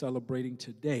not be celebrating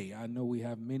today. I know we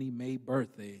have many May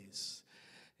birthdays.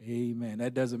 Amen.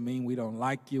 That doesn't mean we don't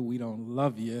like you, we don't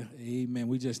love you. Amen.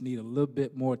 We just need a little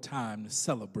bit more time to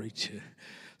celebrate you.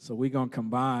 So we're going to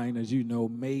combine, as you know,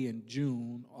 May and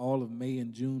June, all of May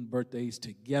and June birthdays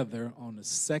together on the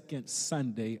second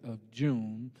Sunday of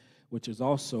June, which is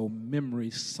also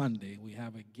Memory Sunday. We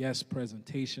have a guest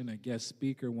presentation, a guest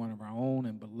speaker, one of our own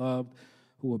and beloved,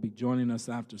 who will be joining us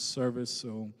after service.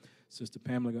 So Sister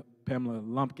Pamela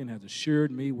Lumpkin has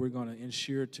assured me we're going to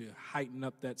ensure to heighten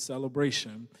up that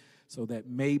celebration so that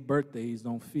May birthdays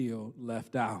don't feel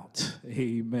left out.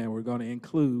 Amen. We're going to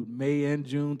include May and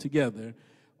June together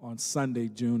on Sunday,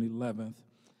 June 11th,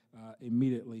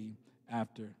 immediately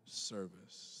after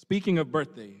service. Speaking of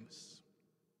birthdays,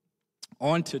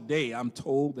 on today, I'm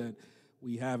told that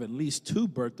we have at least 2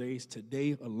 birthdays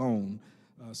today alone.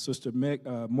 Sister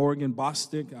Morgan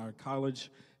Bostick, our college,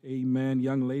 amen,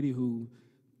 young lady who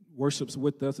worships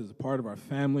with us as a part of our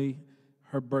family.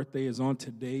 Her birthday is on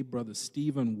today. Brother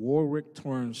Stephen Warwick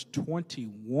turns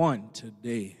 21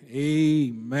 today.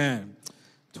 Amen.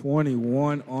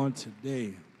 21 on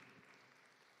today.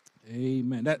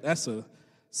 Amen. That's a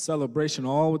celebration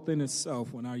all within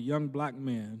itself when our young black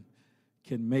man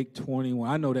can make 21.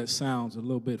 I know that sounds a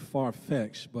little bit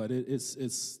far-fetched, but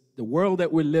it's the world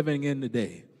that we're living in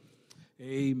today.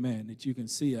 Amen. That you can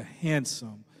see a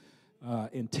handsome,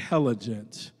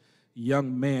 intelligent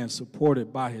young man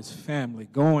supported by his family,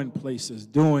 going places,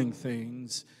 doing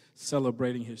things,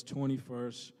 celebrating his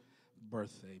 21st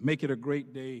birthday. Make it a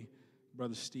great day,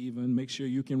 Brother Stephen. Make sure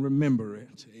you can remember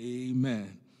it.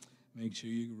 Amen. Make sure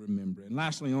you remember it. And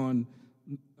lastly,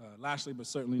 but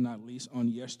certainly not least, on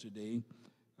yesterday,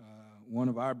 one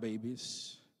of our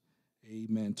babies,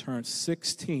 amen, turned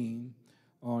 16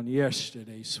 on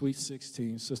yesterday, sweet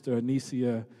 16. Sister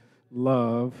Anicia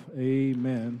Love,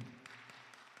 amen,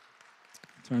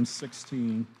 turned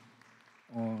 16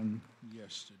 on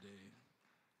yesterday.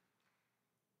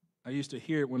 I used to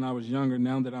hear it when I was younger.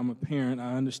 Now that I'm a parent,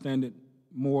 I understand it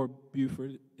more,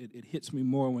 Buford. It hits me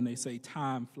more when they say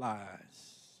time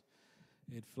flies.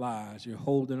 It flies. You're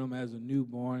holding them as a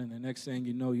newborn, and the next thing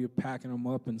you know, you're packing them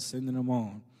up and sending them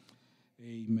on.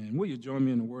 Amen. Will you join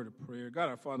me in a word of prayer? God,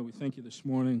 our Father, we thank you this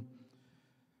morning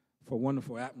for a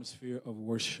wonderful atmosphere of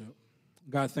worship.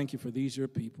 God, thank you for these, your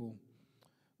people,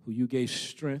 who you gave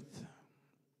strength,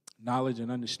 knowledge,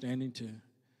 and understanding to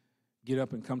get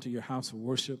up and come to your house of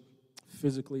worship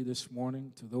physically this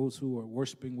morning. To those who are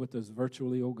worshiping with us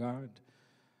virtually, oh God,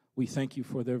 we thank you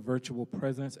for their virtual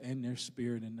presence and their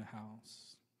spirit in the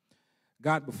house.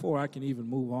 God, before I can even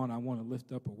move on, I want to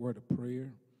lift up a word of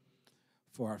prayer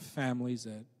for our families,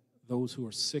 that those who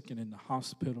are sick and in the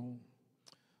hospital,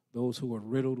 those who are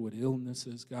riddled with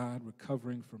illnesses, God,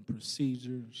 recovering from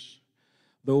procedures,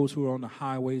 those who are on the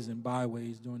highways and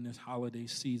byways during this holiday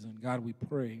season. God, we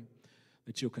pray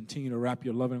that you'll continue to wrap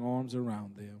your loving arms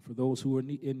around them. For those who are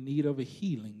in need of a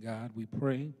healing, God, we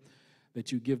pray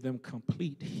that you give them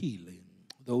complete healing.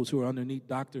 Those who are underneath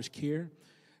doctors' care,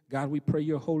 God, we pray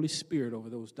your Holy Spirit over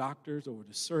those doctors, over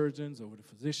the surgeons, over the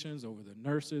physicians, over the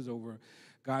nurses, over,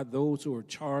 God, those who are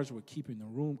charged with keeping the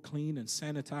room clean and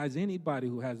sanitized. Anybody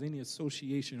who has any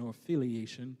association or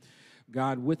affiliation,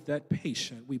 God, with that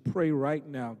patient, we pray right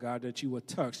now, God, that you would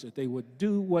touch, that they would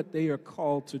do what they are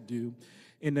called to do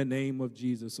in the name of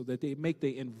Jesus, so that they make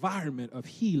the environment of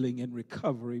healing and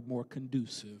recovery more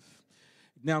conducive.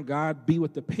 Now, God, be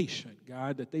with the patient,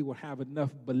 God, that they will have enough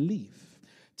belief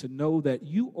to know that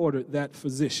you ordered that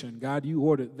physician, God, you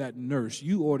ordered that nurse,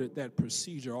 you ordered that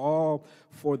procedure, all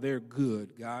for their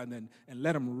good, God, and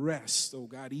let them rest, oh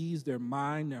God, ease their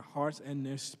mind, their hearts, and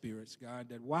their spirits, God,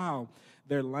 that while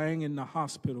they're laying in the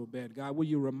hospital bed, God, will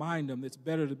you remind them it's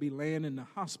better to be laying in the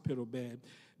hospital bed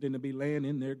than to be laying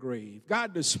in their grave.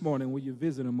 God, this morning, will you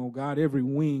visit them, oh God, every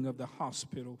wing of the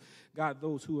hospital. God,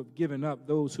 those who have given up,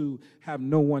 those who have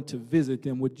no one to visit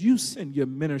them, would you send your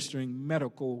ministering,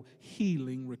 medical,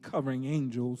 healing, recovering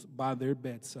angels by their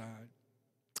bedside?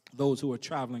 Those who are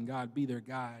traveling, God, be their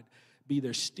guide, be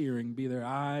their steering, be their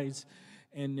eyes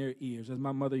and their ears. As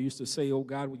my mother used to say, oh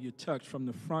God, will you touch from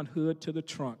the front hood to the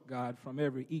trunk, God, from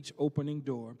each opening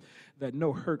door, that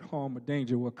no hurt, harm, or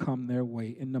danger will come their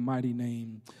way, in the mighty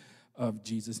name of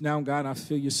Jesus. Now, God, I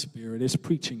feel your spirit. It's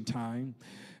preaching time.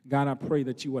 God, I pray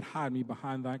that you would hide me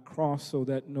behind thy cross so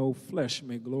that no flesh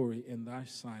may glory in thy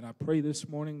sight. I pray this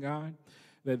morning, God,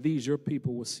 that these, your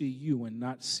people, will see you and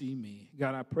not see me.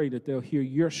 God, I pray that they'll hear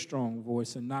your strong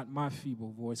voice and not my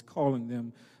feeble voice, calling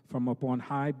them from up on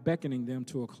high, beckoning them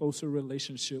to a closer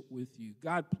relationship with you.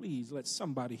 God, please let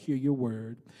somebody hear your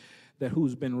word, that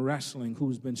who's been wrestling,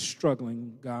 who's been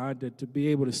struggling, God, that to be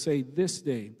able to say this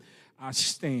day, I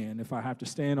stand. If I have to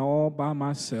stand all by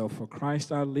myself, for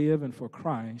Christ I live and for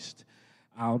Christ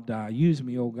I'll die. Use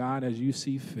me, oh God, as you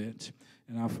see fit,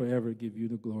 and I'll forever give you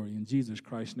the glory. In Jesus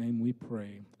Christ's name we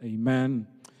pray. Amen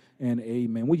and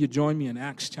amen. Will you join me in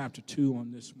Acts chapter 2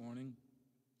 on this morning?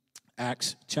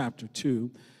 Acts chapter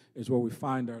 2 is where we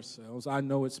find ourselves. I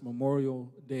know it's Memorial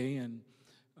Day, and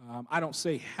I don't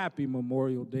say Happy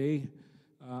Memorial Day.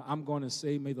 I'm going to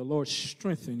say, may the Lord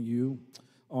strengthen you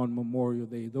on Memorial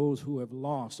Day. Those who have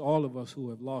lost, all of us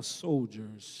who have lost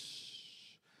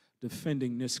soldiers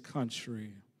defending this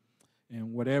country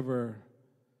and whatever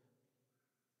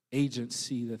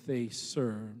agency that they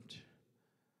served,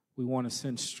 we want to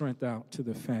send strength out to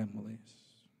the families.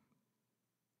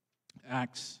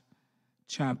 Acts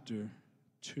chapter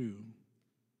 2.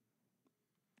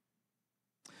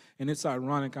 And it's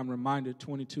ironic, I'm reminded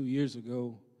 22 years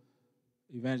ago,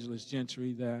 Evangelist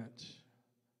Gentry, that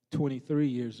 23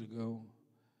 years ago,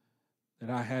 that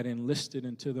I had enlisted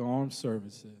into the armed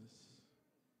services.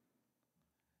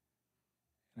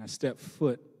 And I stepped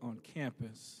foot on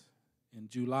campus in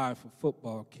July for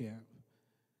football camp,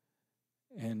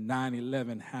 and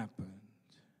 9/11 happened.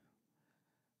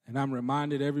 And I'm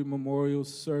reminded every memorial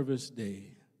service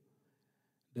day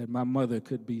that my mother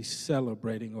could be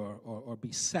celebrating or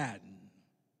be saddened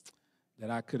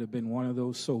that I could have been one of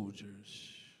those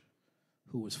soldiers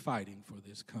who was fighting for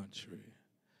this country.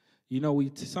 You know,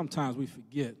 sometimes we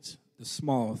forget the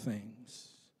small things.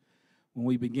 When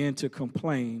we begin to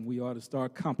complain, we ought to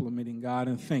start complimenting God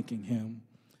and thanking him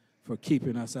for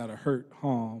keeping us out of hurt,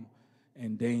 harm,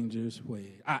 and dangerous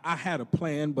way. I had a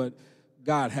plan, but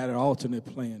God had an alternate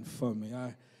plan for me.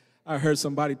 I heard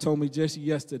somebody told me just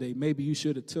yesterday, maybe you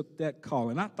should have took that call.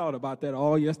 And I thought about that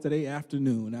all yesterday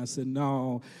afternoon. I said,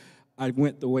 no, I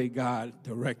went the way God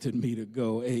directed me to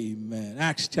go. Amen.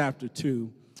 Acts chapter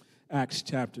 2. Acts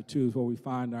chapter 2 is where we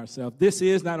find ourselves. This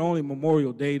is not only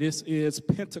Memorial Day, this is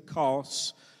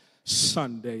Pentecost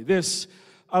Sunday. This,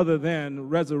 other than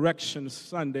Resurrection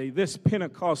Sunday, this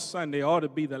Pentecost Sunday ought to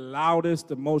be the loudest,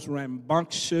 the most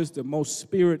rambunctious, the most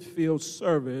spirit-filled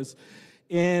service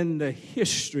in the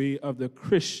history of the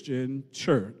Christian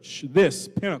church. This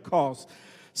Pentecost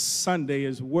Sunday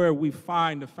is where we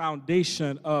find the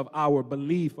foundation of our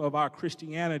belief, of our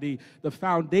Christianity, the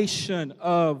foundation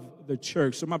of the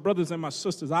church. So my brothers and my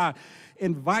sisters, I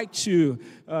invite you,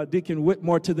 Deacon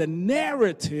Whitmore, to the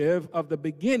narrative of the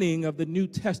beginning of the New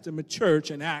Testament church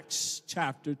in Acts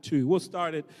chapter 2. We'll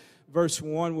start at verse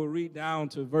 1. We'll read down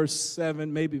to verse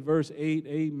 7, maybe verse 8.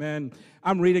 Amen.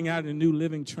 I'm reading out the New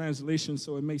Living Translation,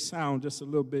 so it may sound just a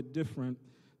little bit different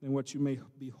than what you may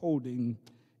be holding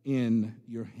in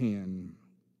your hand.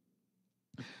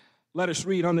 Let us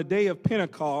read. On the day of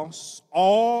Pentecost,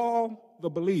 all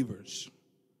the believers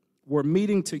were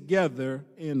meeting together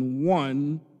in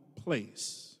one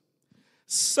place.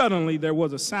 Suddenly there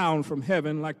was a sound from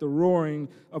heaven like the roaring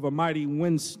of a mighty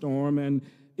windstorm, and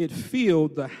it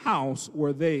filled the house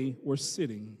where they were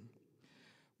sitting.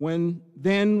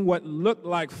 Then what looked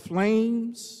like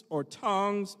flames or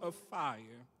tongues of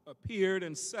fire appeared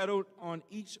and settled on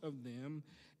each of them,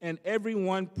 and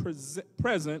everyone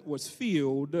present was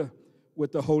filled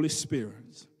with the Holy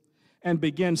Spirit and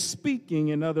began speaking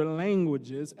in other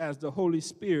languages as the Holy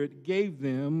Spirit gave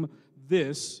them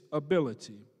this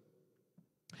ability.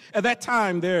 At that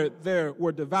time, there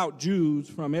were devout Jews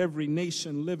from every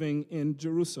nation living in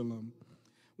Jerusalem.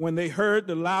 When they heard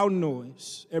the loud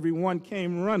noise, everyone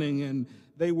came running, and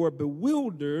they were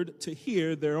bewildered to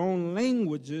hear their own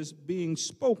languages being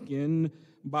spoken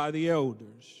by the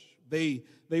elders. They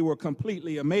were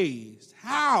completely amazed.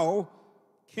 How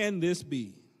can this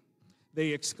be? They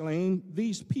exclaimed,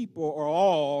 these people are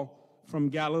all from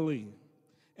Galilee,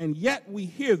 and yet we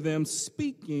hear them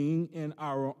speaking in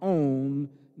our own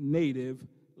native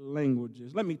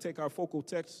languages. Let me take our focal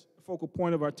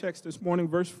point of our text this morning,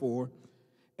 verse 4.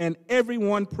 And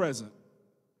everyone present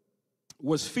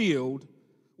was filled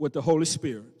with the Holy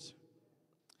Spirit.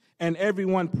 And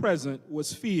everyone present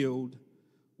was filled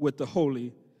with the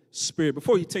Holy Spirit.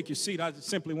 Before you take your seat, I just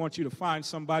simply want you to find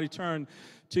somebody, turn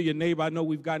to your neighbor. I know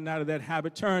we've gotten out of that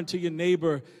habit. Turn to your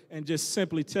neighbor and just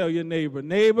simply tell your neighbor,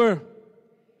 neighbor,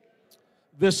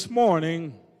 this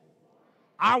morning,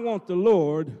 I want the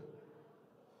Lord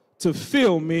to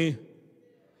fill me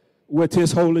with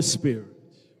his Holy Spirit.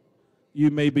 You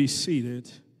may be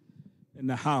seated in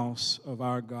the house of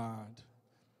our God.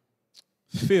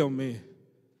 Fill me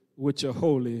with your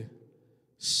Holy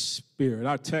Spirit.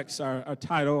 Our text, our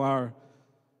title, our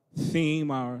theme,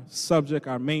 our subject,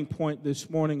 our main point this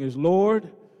morning is,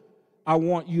 Lord, I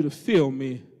want you to fill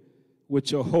me with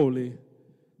your Holy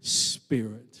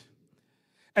Spirit.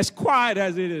 As quiet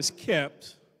as it is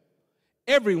kept,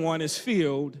 everyone is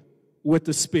filled with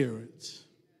the Spirit.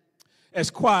 As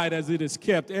quiet as it is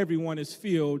kept, everyone is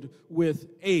filled with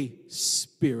a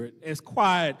spirit. As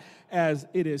quiet as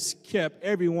it is kept,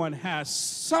 everyone has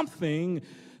something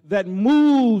that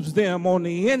moves them on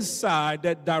the inside,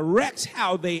 that directs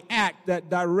how they act, that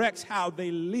directs how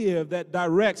they live, that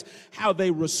directs how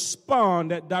they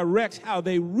respond, that directs how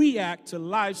they react to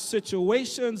life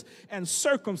situations and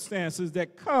circumstances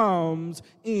that comes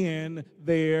in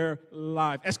their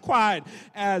life. As quiet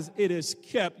as it is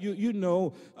kept,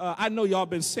 I know y'all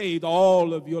been saved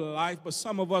all of your life, but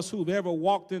some of us who've ever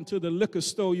walked into the liquor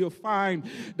store, you'll find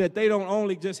that they don't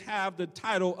only just have the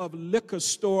title of liquor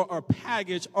store or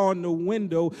package on the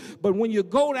window, but when you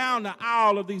go down the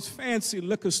aisle of these fancy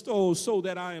liquor stores, so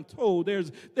that I am told,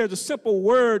 there's a simple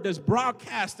word that's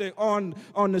broadcasted on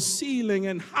the ceiling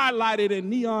and highlighted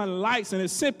in neon lights, and it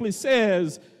simply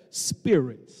says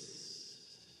spirits.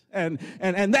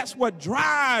 And that's what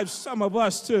drives some of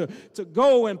us to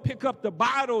go and pick up the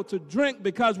bottle to drink,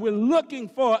 because we're looking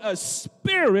for a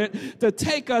spirit to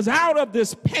take us out of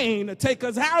this pain, to take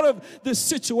us out of this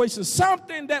situation,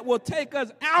 something that will take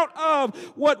us out of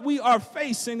what we are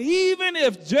facing, even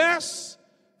if just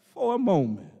for a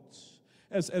moment.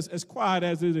 As quiet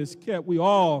as it is kept, we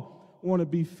all want to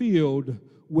be filled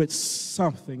with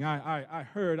something. I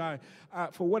heard,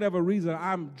 for whatever reason,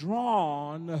 I'm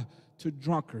drawn to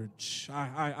drunkards.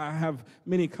 I have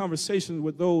many conversations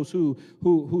with those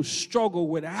who struggle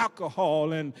with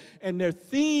alcohol, and their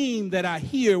theme that I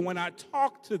hear when I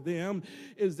talk to them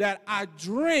is that I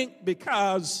drink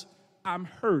because I'm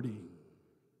hurting.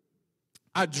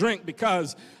 I drink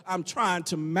because I'm trying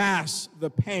to mask the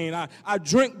pain. I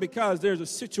drink because there's a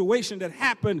situation that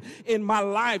happened in my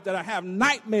life that I have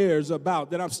nightmares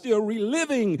about, that I'm still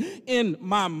reliving in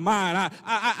my mind.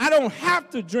 I don't have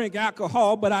to drink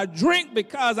alcohol, but I drink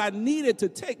because I need it to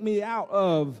take me out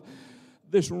of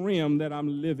this realm that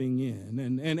I'm living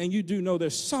in. And you do know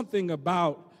there's something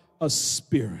about a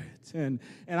spirit. And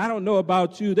I don't know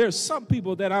about you, there's some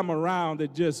people that I'm around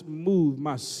that just move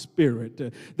my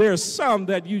spirit. There's some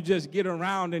that you just get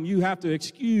around and you have to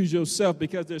excuse yourself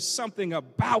because there's something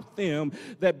about them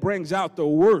that brings out the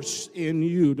worst in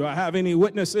you. Do I have any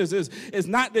witnesses? It's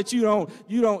not that you know,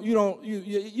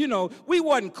 we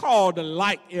wasn't called to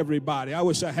like everybody. I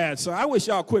wish I had some. I wish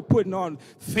y'all quit putting on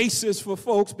faces for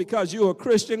folks because you're a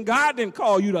Christian. God didn't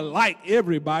call you to like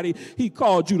everybody. He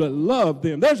called you to love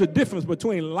them. There's a difference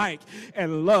between like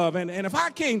and love. And if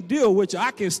I can't deal with you,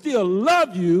 I can still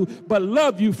love you, but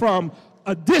love you from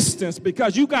a distance,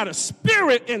 because you got a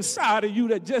spirit inside of you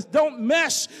that just don't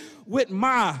mesh with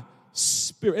my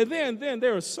spirit. And then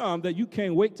there are some that you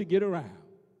can't wait to get around.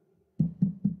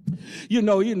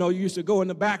 You used to go in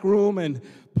the back room and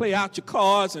play out your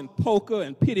cards and poker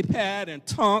and pity pad and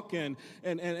tonk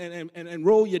and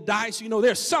roll your dice.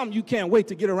 There's some you can't wait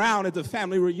to get around at the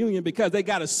family reunion because they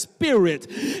got a spirit,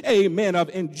 amen, of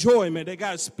enjoyment. They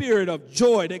got a spirit of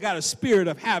joy. They got a spirit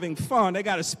of having fun. They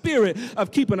got a spirit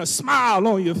of keeping a smile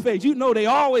on your face. They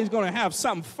always going to have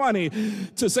something funny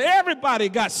to say. Everybody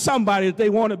got somebody that they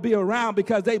want to be around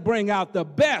because they bring out the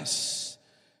best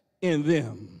in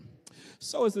them.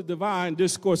 So is the divine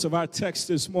discourse of our text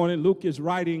this morning. Luke is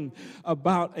writing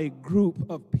about a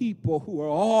group of people who are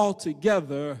all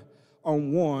together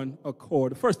on one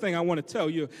accord. The first thing I want to tell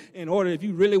you, in order, if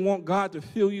you really want God to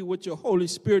fill you with your Holy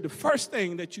Spirit, the first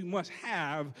thing that you must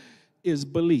have is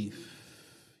belief.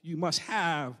 you must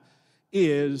have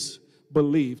is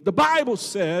belief. The Bible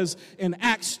says in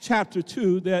Acts chapter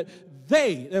 2 that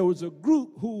there was a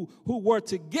group who were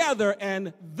together,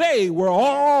 and they were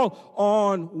all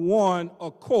on one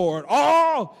accord,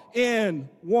 all in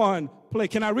one place.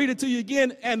 Can I read it to you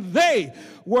again? And they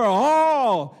were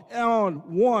all on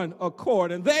one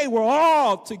accord, and they were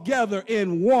all together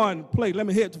in one place. Let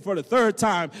me hit it for the third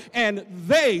time. And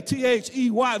they,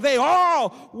 T-H-E-Y, they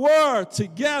all were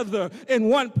together in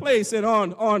one place and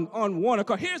on one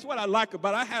accord. Here's what I like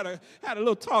about it. I had a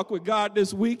little talk with God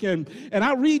this week, and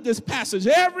I read this passage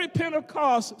every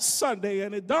Pentecost Sunday,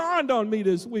 and it dawned on me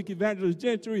this week, Evangelist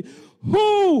Gentry,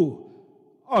 who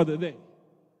are the they?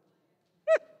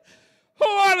 Who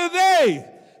are the they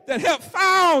that have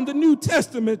found the New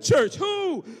Testament church?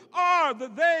 Who are the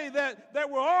they that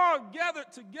were all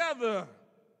gathered together?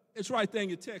 It's right there in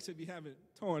your text if you haven't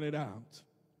torn it out.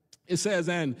 It says,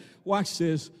 and watch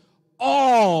this,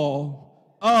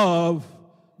 all of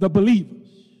the believers.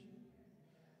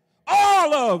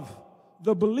 All of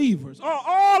the believers.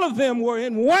 All of them were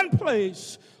in one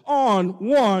place on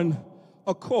one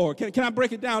accord. Can I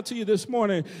break it down to you this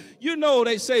morning? You know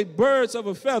they say birds of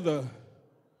a feather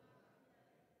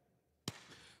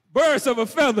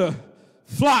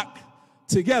flock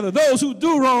together. Those who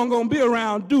do wrong going to be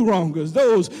around do-wrongers.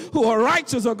 Those who are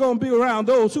righteous are going to be around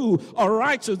those who are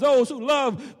righteous. Those who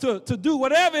love to do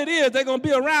whatever it is, they're going to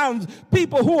be around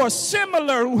people who are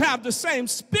similar, who have the same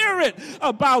spirit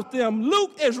about them.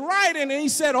 Luke is writing, and he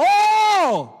said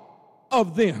all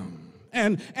of them.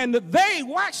 And they,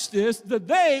 watch this, that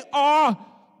they are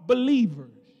believers.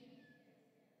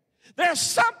 There's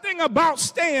something about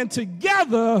staying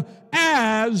together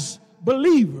as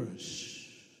believers.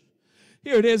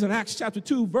 Here it is in Acts chapter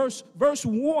 2, verse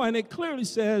 1. It clearly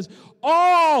says,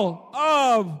 all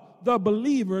of the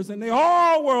believers, and they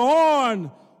all were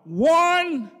on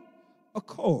one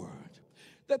accord.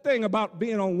 That thing about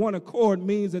being on one accord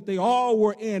means that they all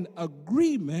were in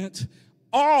agreement,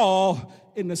 all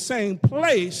in the same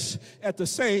place at the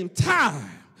same time.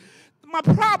 My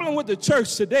problem with the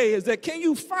church today is that can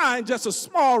you find just a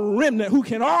small remnant who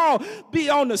can all be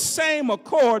on the same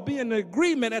accord, be in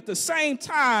agreement at the same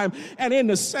time and in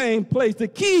the same place? The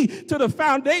key to the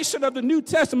foundation of the New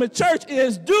Testament church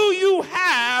is, do you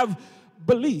have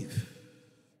belief?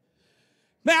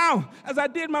 Now, as I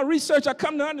did my research, I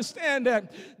come to understand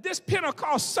that this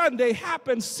Pentecost Sunday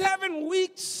happened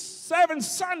 7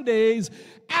 Sundays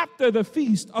after the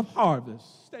Feast of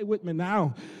Harvest. Stay with me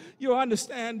now. You'll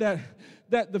understand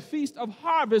that the Feast of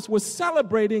Harvest was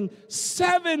celebrating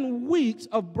 7 weeks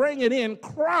of bringing in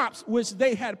crops which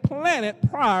they had planted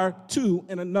prior to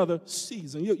in another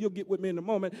season. You'll get with me in a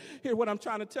moment. Here, what I'm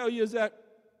trying to tell you is that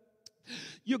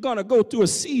you're going to go through a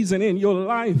season in your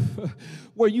life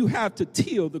where you have to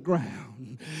till the ground.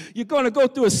 You're going to go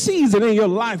through a season in your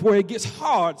life where it gets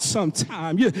hard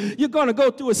sometimes. You're going to go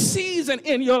through a season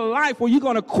in your life where you're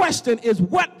going to question, is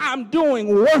what I'm doing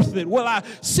worth it? Will I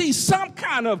see some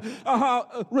kind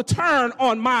of return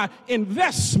on my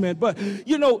investment? But,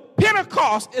 you know,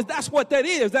 Pentecost, that's what that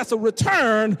is. That's a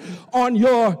return on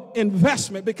your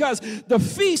investment, because the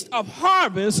Feast of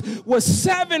Harvest was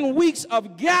 7 weeks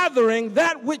of gathering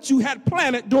that which you had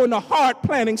planted during the hard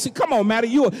planting. See, come on, Matty,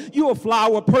 you're a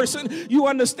flower person. You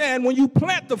understand when you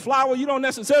plant the flower, you don't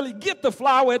necessarily get the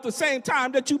flower at the same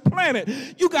time that you plant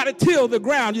it. You got to till the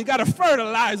ground. You got to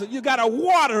fertilize it. You got to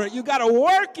water it. You got to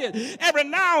work it. Every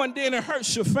now and then it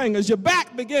hurts your fingers. Your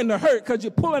back begin to hurt because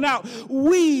you're pulling out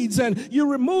weeds and you're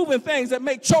removing things that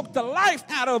may choke the life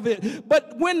out of it.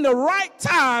 But when the right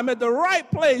time, at the right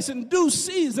place, in due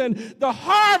season, the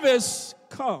harvest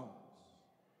comes.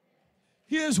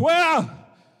 Here's where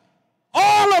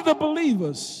all of the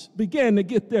believers began to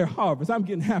get their harvest. I'm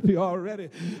getting happy already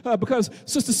because,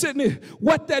 Sister Sydney,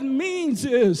 what that means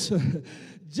is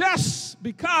just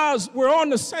because we're on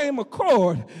the same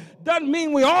accord doesn't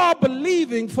mean we're all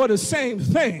believing for the same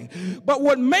thing. But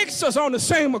what makes us on the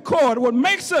same accord, what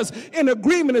makes us in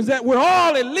agreement, is that we're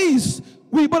all at least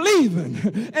we believe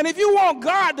in. And if you want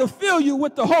God to fill you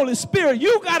with the Holy Spirit,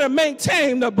 you got to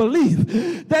maintain the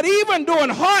belief that even during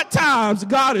hard times,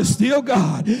 God is still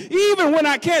God. Even when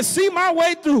I can't see my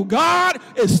way through, God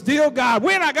is still God.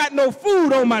 When I got no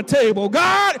food on my table,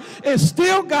 God is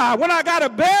still God. When I got to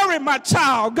bury my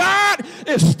child, God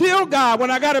is still God.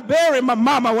 When I got to bury my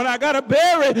mama, when I got to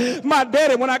bury my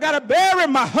daddy, when I got to bury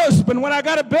my husband, when I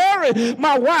got to bury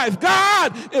my wife,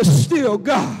 God is still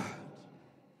God.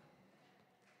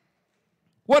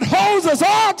 What holds us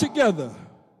all together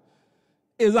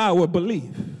is our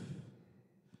belief.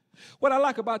 What I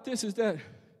like about this is that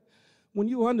when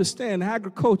you understand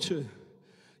agriculture,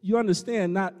 You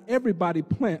understand, not everybody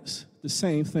plants the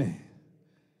same thing.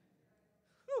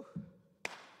 Whew.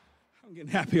 I'm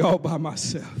getting happy all by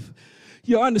myself.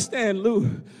 You understand,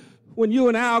 Lou, when you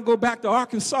and Al go back to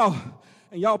Arkansas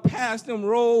and y'all pass them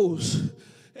rows,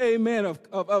 amen,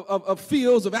 of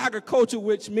fields of agriculture,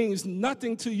 which means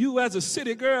nothing to you as a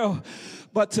city girl,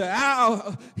 but to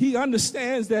Al, he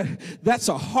understands that that's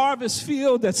a harvest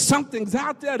field, that something's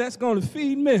out there that's going to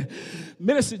feed me.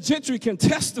 Minister Gentry can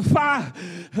testify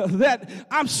that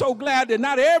I'm so glad that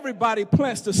not everybody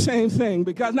plants the same thing,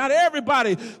 because not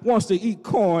everybody wants to eat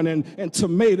corn and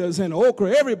tomatoes and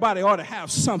okra. Everybody ought to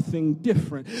have something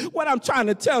different. What I'm trying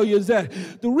to tell you is that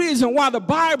the reason why the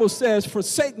Bible says,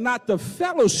 forsake not the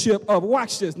fellowship of,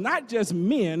 watch this, not just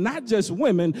men, not just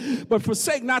women, but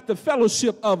forsake not the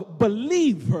fellowship of believers,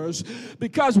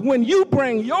 because when you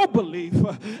bring your belief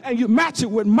and you match it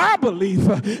with my belief,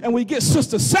 and we get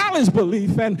Sister Sally's belief,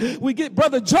 and we get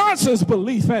Brother Johnson's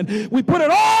belief, and we put it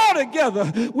all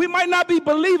together, we might not be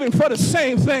believing for the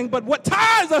same thing, but what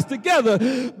ties us together,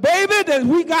 baby, that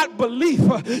we got belief.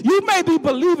 You may be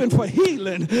believing for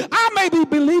healing. I may be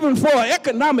believing for an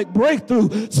economic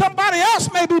breakthrough. Somebody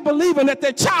else may be believing that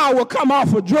their child will come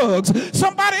off of drugs.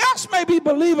 Somebody else may be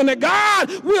believing that God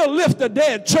will lift a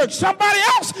dead church. Somebody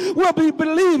else will be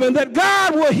believing that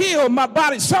God will heal my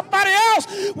body. Somebody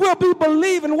else will be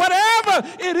believing whatever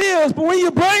it is, but when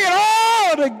you bring it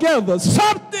all together,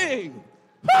 something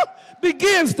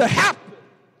begins to happen.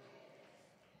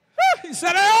 He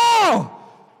said, they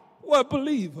all were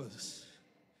believers.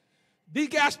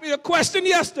 Deke asked me a question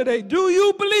yesterday. Do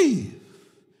you believe?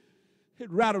 It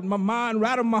rattled my mind,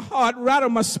 rattled my heart,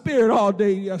 rattled my spirit all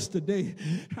day yesterday.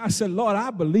 I said, Lord,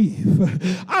 I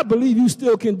believe. I believe you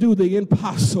still can do the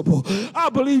impossible.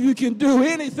 I believe you can do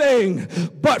anything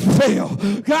but fail.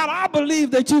 God, I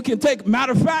believe that you can take,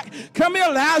 matter of fact, come here,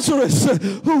 Lazarus,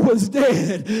 who was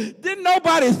dead. Didn't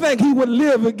nobody think he would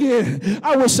live again?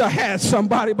 I wish I had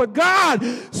somebody. But God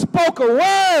spoke a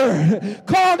word,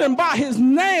 called him by his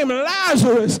name,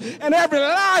 Lazarus, and every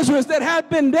Lazarus that had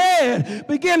been dead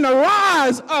began to rise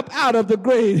up out of the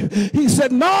grave. He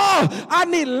said, no, I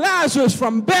need Lazarus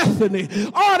from Bethany.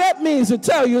 All that means to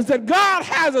tell you is that God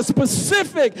has a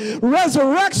specific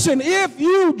resurrection if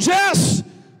you just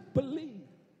believe.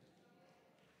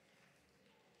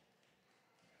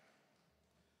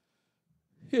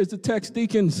 Here's the text,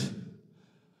 deacons.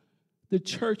 The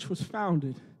church was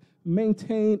founded,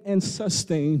 maintained, and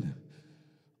sustained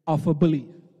off of belief.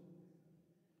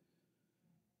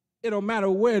 It don't matter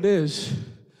where it is.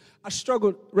 I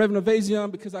struggled, Reverend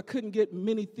Avazion, because I couldn't get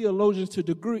many theologians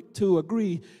to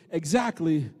agree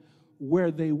exactly where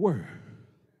they were.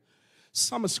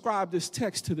 Some ascribe this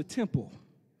text to the temple.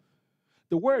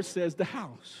 The word says the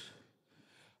house.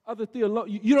 Other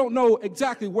theologians, you don't know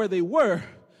exactly where they were.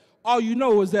 All you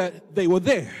know is that they were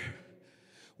there.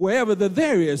 Wherever the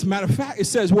there is. Matter of fact, it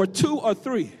says where two or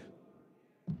three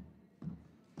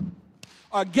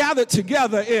are gathered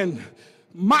together in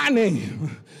my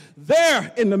name,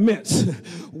 there in the midst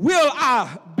will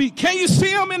I be. Can you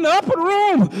see them in the upper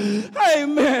room?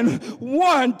 Amen.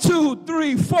 1, 2,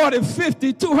 3, 40,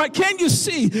 50, 200. Can you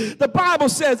see? The Bible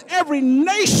says every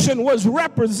nation was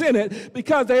represented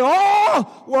because they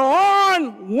all were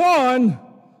on one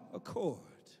accord.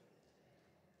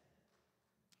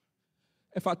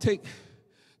 If I take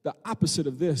the opposite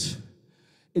of this,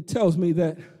 it tells me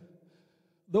that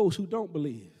those who don't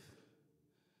believe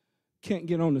can't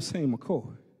get on the same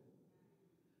accord.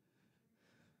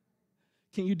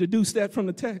 Can you deduce that from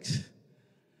the text?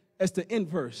 As the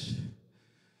inverse.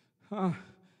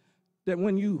 That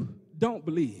when you don't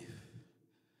believe,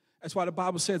 that's why the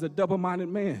Bible says a double-minded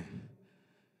man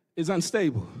is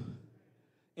unstable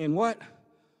in what?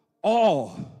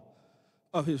 All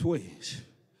of his ways.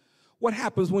 What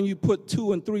happens when you put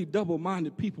 2 and 3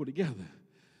 double-minded people together?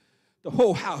 The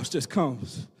whole house just come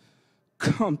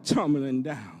tumbling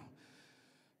down.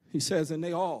 He says, and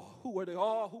they all, who were they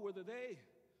all? Who were they?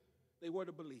 They were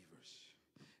the believers.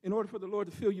 In order for the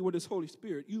Lord to fill you with his Holy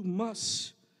Spirit, you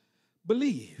must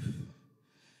believe.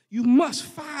 You must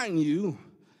find you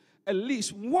at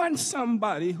least one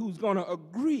somebody who's going to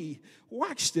agree,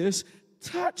 watch this,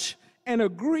 touch and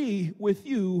agree with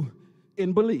you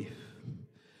in belief.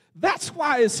 That's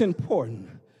why it's important,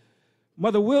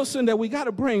 Mother Wilson, that we got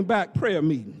to bring back prayer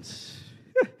meetings.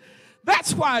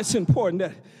 That's why it's important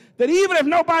that even if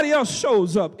nobody else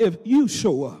shows up, if you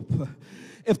show up,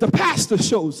 if the pastor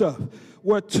shows up,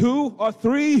 where 2 or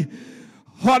 3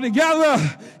 are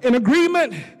together in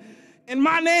agreement, in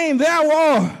my name, there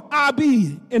will I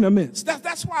be in the midst.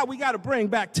 That's why we got to bring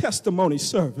back testimony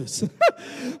service.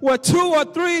 Where 2 or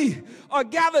 3 are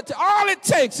gathered, all it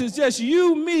takes is just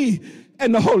you, me,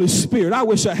 and the Holy Spirit. I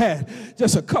wish I had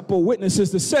just a couple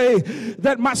witnesses to say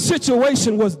that my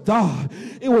situation was dark.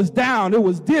 It was down. It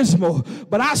was dismal.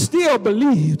 But I still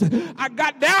believed. I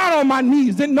got down on my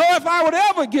knees. Didn't know if I would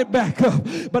ever get back up.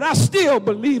 But I still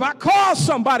believe. I called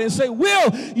somebody and say,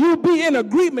 will you be in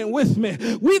agreement with me?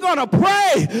 We're going to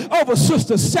pray over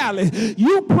Sister Sally.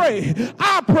 You pray.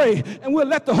 I pray. And we'll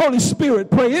let the Holy Spirit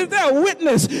pray. Is there a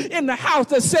witness in the house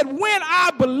that said, when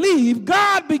I believe,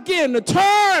 God began to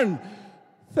turn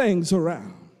things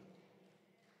around?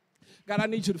 God, I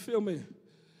need you to fill me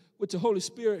with your Holy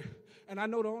Spirit. And I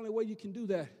know the only way you can do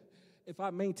that if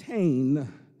I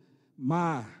maintain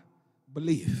my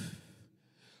belief.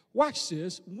 Watch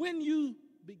this. When you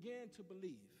begin to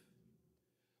believe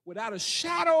without a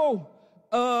shadow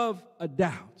of a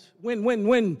doubt, when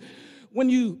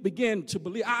you begin to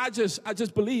believe, I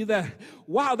just believe that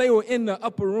while they were in the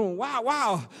upper room,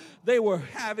 while they were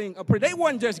having a prayer, they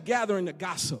weren't just gathering to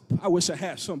gossip. I wish I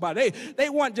had somebody. They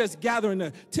weren't just gathering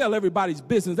to tell everybody's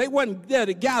business. They weren't there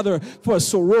to gather for a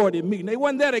sorority meeting. They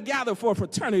weren't there to gather for a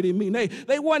fraternity meeting.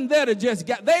 They weren't there to just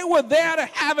gather. They were there to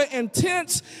have an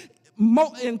intense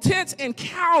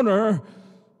encounter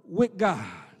with God.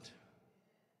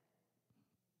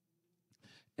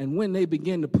 And when they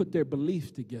began to put their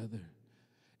belief together,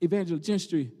 Evangelist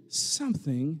Gentry,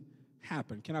 something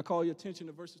happened. Can I call your attention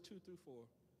to verses 2 through 4?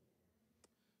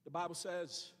 The Bible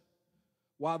says,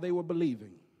 while they were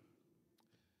believing,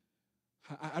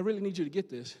 I really need you to get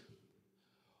this,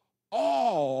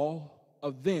 all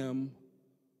of them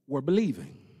were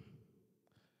believing.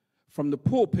 From the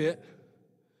pulpit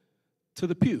to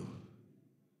the pew.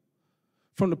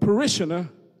 From the parishioner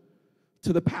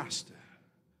to the pastor.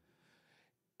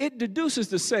 It deduces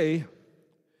to say,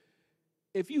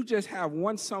 if you just have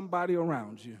one somebody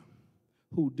around you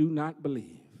who do not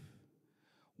believe,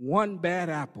 one bad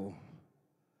apple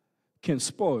can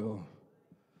spoil,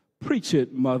 preach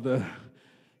it, mother,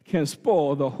 can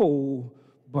spoil the whole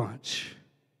bunch.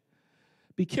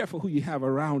 Be careful who you have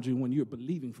around you when you're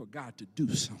believing for God to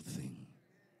do something.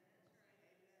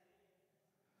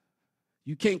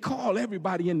 You can't call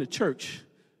everybody in the church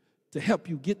to help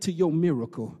you get to your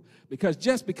miracle, because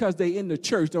just because they're in the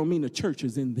church don't mean the church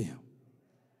is in them.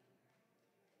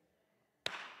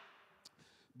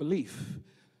 Belief.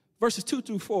 Verses 2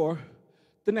 through 4,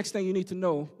 the next thing you need to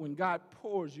know, when God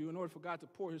pours you, in order for God to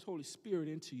pour his Holy Spirit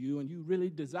into you, and you really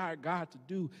desire God to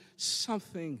do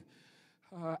something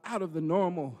out of the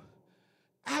normal,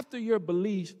 after your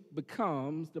belief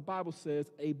becomes, the Bible says,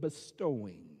 a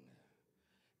bestowing.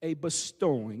 A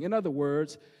bestowing. In other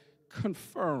words,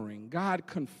 conferring. God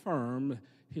confirmed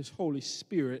his Holy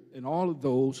Spirit in all of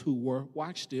those who were,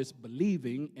 watch this,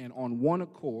 believing and on one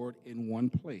accord in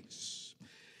one place.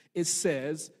 It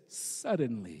says,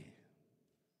 suddenly.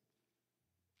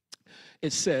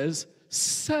 It says,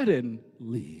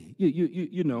 suddenly.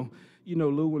 You know,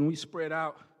 Lou, when we spread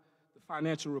out the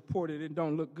financial report and it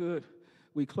don't look good,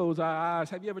 we close our eyes.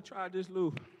 Have you ever tried this,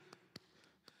 Lou?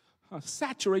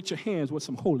 Saturate your hands with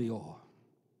some holy oil.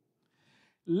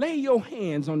 Lay your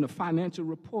hands on the financial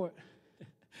report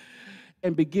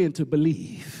and begin to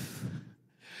believe.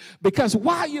 Because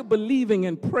while you're believing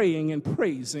and praying and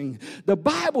praising, the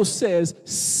Bible says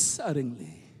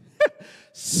suddenly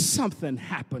something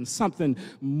happened, something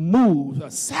moved,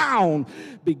 a sound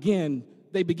they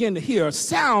begin to hear a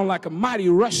sound like a mighty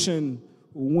rushing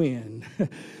wind.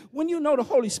 When you know the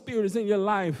Holy Spirit is in your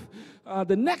life,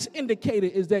 the next indicator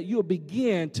is that you'll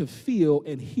begin to feel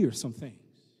and hear some things.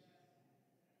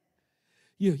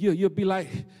 You'll be like,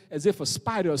 as if a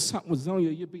spider or something was on you,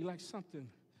 you'll be like, something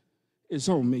is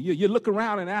on me. You look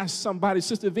around and ask somebody,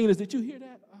 Sister Venus, did you hear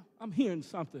that? I'm hearing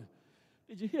something.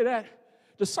 Did you hear that?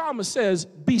 The psalmist says,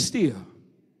 be still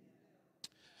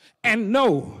and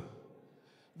know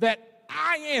that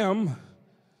I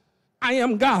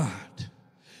am God.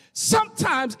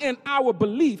 Sometimes in our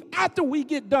belief, after we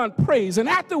get done praising,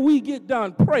 after we get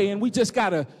done praying, we just got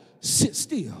to sit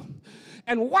still.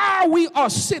 And while we are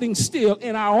sitting still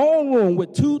in our own room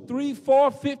with 2, 3,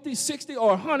 4, 50, 60, or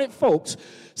 100 folks,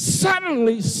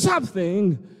 suddenly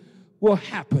something will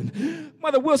happen.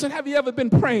 Mother Wilson, have you ever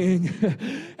been praying?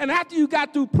 And after you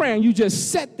got through praying, you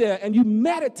just sat there and you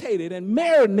meditated and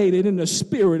marinated in the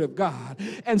Spirit of God.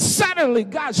 And suddenly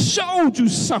God showed you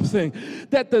something,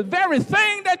 that the very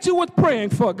thing that you were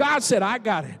praying for, God said, I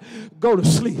got it. Go to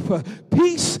sleep.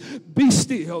 Peace, be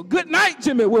still. Good night,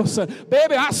 Jimmy Wilson.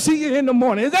 Baby, I'll see you in the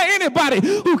morning. Is there anybody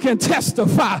who can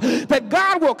testify that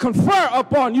God will confer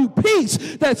upon you peace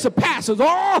that surpasses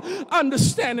all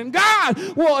understanding?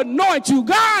 God will anoint you.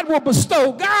 God will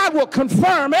bestow. God will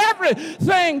confirm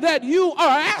everything that you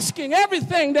are asking,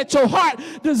 everything that your heart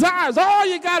desires. All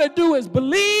you got to do is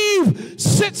believe,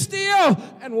 sit still,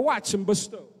 and watch him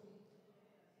bestow.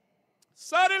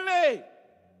 Suddenly,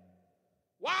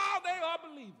 while they are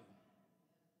believing,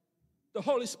 the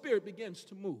Holy Spirit begins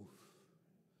to move.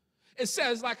 It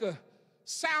says like a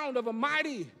sound of a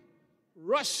mighty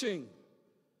rushing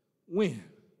wind.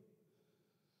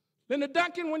 Linda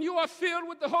Duncan, when you are filled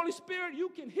with the Holy Spirit, you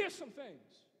can hear some things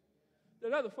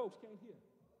that other folks can't hear.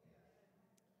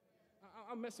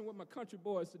 I'm messing with my country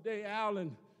boys today, Al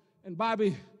and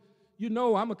Bobby. You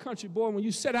know I'm a country boy. When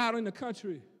you set out in the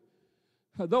country,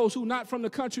 those who not from the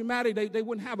country, Matty, they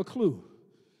wouldn't have a clue.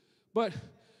 But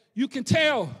you can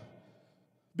tell,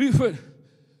 Buford,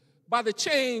 by the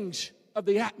change of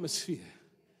the atmosphere.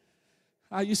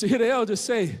 I used to hear the elders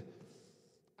say,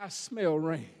 I smell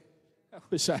rain. I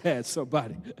wish I had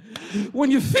somebody.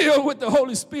 When you're filled with the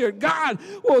Holy Spirit, God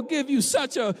will give you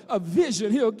such a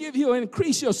vision. He'll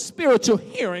increase your spiritual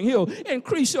hearing. He'll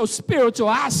increase your spiritual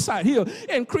eyesight. He'll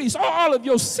increase all of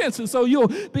your senses so you'll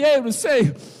be able to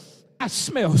say, I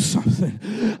smell something.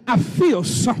 I feel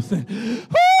something.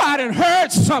 Oh, I done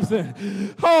heard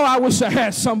something. Oh, I wish I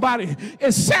had somebody.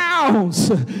 It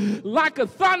sounds like a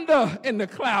thunder in the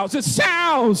clouds. It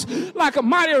sounds like a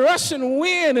mighty rushing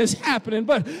wind is happening.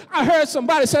 But I heard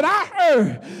somebody said, I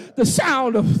heard the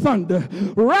sound of thunder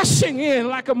rushing in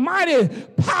like a mighty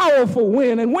powerful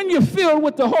wind. And when you're filled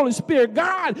with the Holy Spirit,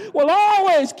 God will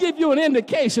always give you an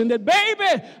indication that,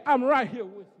 baby, I'm right here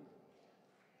with you.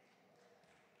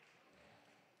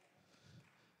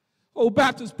 Old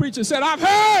Baptist preacher said, I've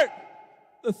heard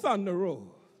the thunder roar,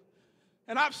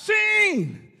 and I've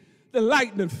seen the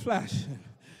lightning flashing,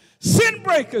 sin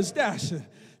breakers dashing,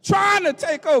 trying to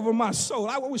take over my soul.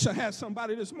 I wish I had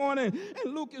somebody this morning.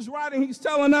 And Luke is writing, he's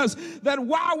telling us that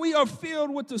while we are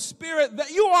filled with the Spirit, that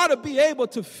you ought to be able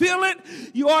to feel it,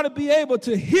 you ought to be able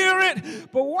to hear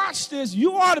it, but watch this,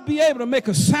 you ought to be able to make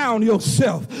a sound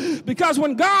yourself. Because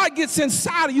when God gets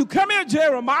inside of you, come here,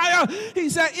 Jeremiah,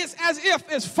 he said, it's as if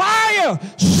it's fire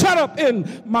shut up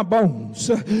in my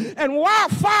bones. And while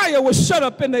fire was shut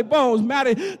up in their bones,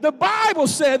 Matty, the Bible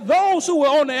said those who were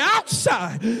on the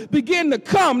outside began to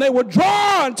come. They were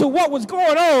drawn to what was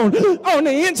going on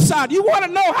the inside. You want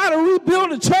to know how to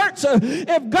rebuild a church?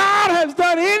 If God has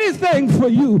done anything for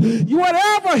you,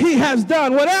 whatever he has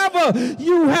done, whatever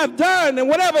you have done, and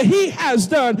whatever he has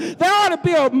done, there ought to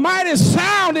be a mighty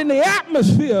sound in the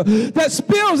atmosphere that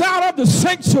spills out of the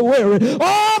sanctuary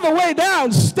all the way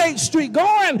down State Street,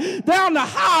 going down the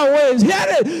highways,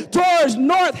 headed towards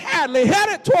North Hadley,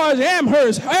 headed towards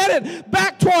Amherst, headed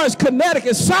back towards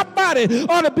Connecticut. Somebody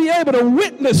ought to be able to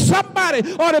witness.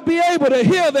 Somebody ought to be able to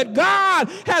hear that God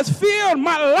has filled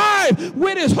my life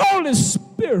with his Holy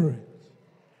Spirit.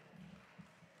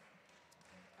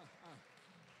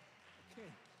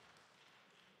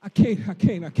 I can't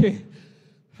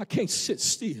sit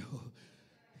still.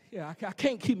 Yeah, I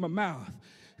can't keep my mouth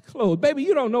closed. Baby,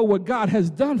 you don't know what God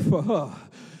has done for her.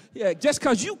 Yeah, just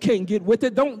because you can't get with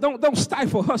it, don't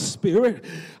stifle her spirit.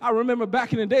 I remember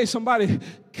back in the day, somebody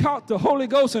caught the Holy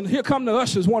Ghost, and here come the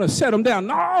ushers want to set them down.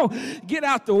 No, get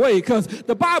out the way, because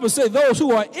the Bible says those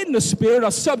who are in the Spirit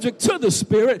are subject to the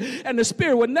Spirit, and the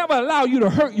Spirit would never allow you to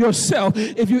hurt yourself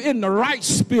if you're in the right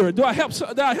spirit. Do I help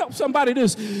somebody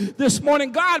this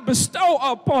morning? God, bestow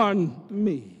upon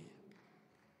me.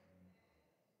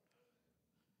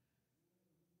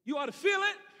 You ought to feel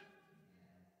it,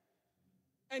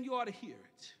 and you ought to hear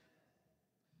it.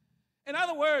 In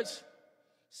other words,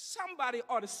 somebody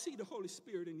ought to see the Holy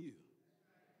Spirit in you.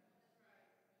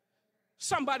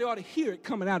 Somebody ought to hear it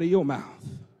coming out of your mouth.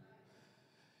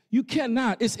 You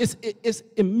cannot, it's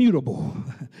immutable.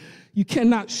 You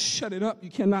cannot shut it up, you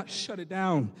cannot shut it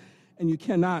down, and you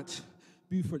cannot,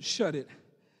 Buford, shut it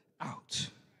out.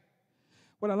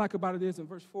 What I like about it is in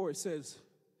verse 4 it says,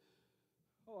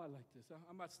 oh, I like this.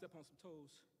 I'm about to step on some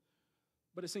toes,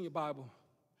 but it's in your Bible.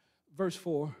 Verse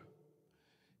 4,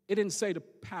 it didn't say the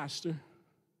pastor.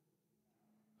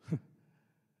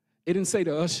 It didn't say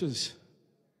the ushers.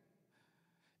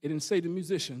 It didn't say the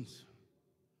musicians.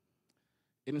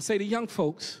 It didn't say the young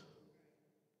folks.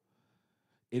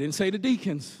 It didn't say the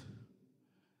deacons.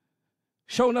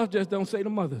 Sure enough, just don't say the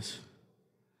mothers.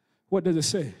 What does it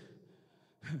say?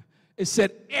 It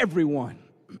said everyone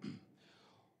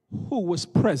who was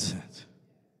present.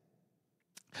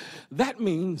 That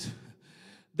means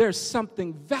there's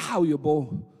something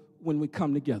valuable when we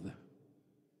come together.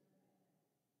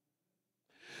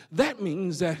 That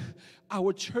means that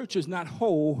our church is not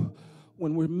whole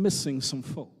when we're missing some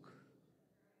folk.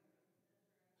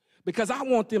 Because I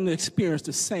want them to experience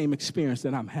the same experience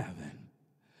that I'm having.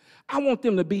 I want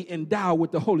them to be endowed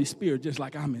with the Holy Spirit just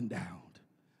like I'm endowed.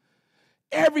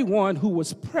 Everyone who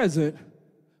was present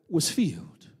was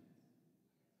filled.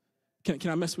 Can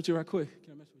I mess with you right quick?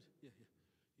 Can I mess with you?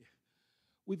 Yeah.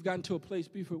 We've gotten to a place,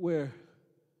 Buford, where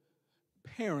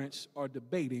parents are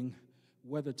debating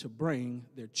whether to bring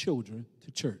their children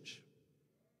to church.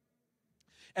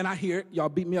 And I hear it. Y'all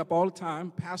beat me up all the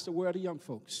time. Pastor, where are the young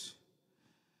folks?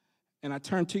 And I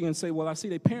turn to you and say, well, I see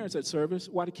their parents at service.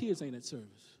 Why the kids ain't at service?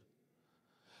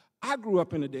 I grew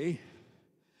up in a day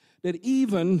that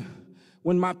even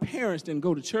when my parents didn't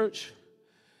go to church,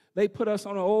 they put us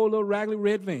on an old little raggedy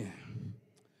red van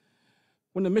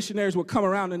when the missionaries would come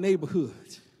around the neighborhood.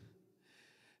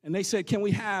 And they said, can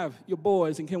we have your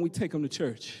boys and can we take them to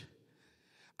church?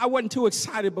 I wasn't too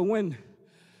excited, but when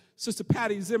Sister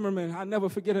Patty Zimmerman, I'll never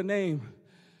forget her name,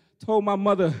 told my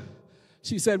mother,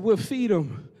 she said, we'll feed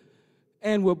them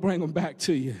and we'll bring them back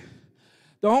to you.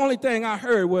 The only thing I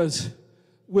heard was,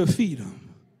 we'll feed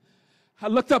them. I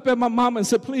looked up at my mama and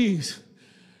said, please,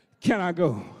 can I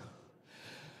go?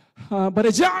 But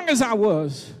as young as I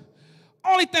was,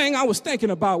 only thing I was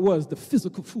thinking about was the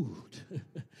physical food.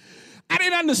 I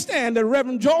didn't understand that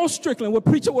Reverend Joel Strickland would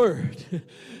preach a word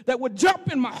that would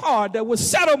jump in my heart, that would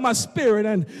settle my spirit.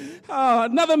 And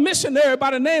another missionary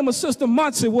by the name of Sister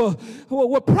Muncie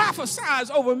will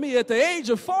prophesy over me at the age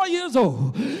of 4 years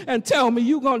old and tell me,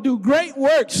 you're going to do great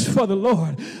works for the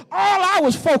Lord. All I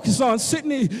was focused on,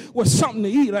 Sydney, was something to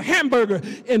eat, a hamburger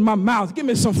in my mouth. Give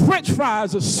me some French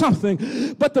fries or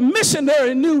something. But the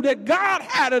missionary knew that God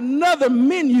had another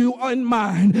menu in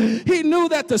mind. He knew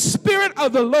that the Spirit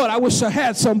of the Lord, I wish I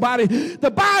had somebody. The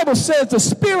Bible says the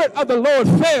Spirit of the Lord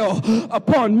fell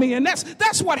upon me. And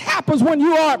that's what happens when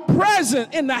you are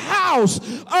present in the house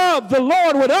of the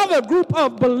Lord with other group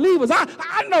of believers.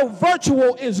 I know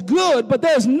virtual is good, but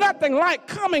there's nothing like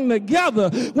coming together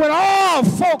when all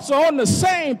folks are on the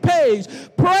same page,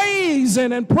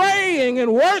 praising and praying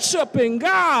and worshiping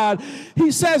God.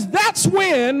 He says that's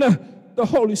when the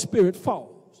Holy Spirit falls.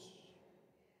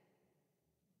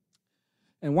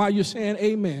 And while you're saying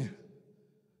amen,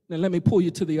 then let me pull you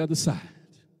to the other side.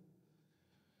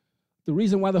 The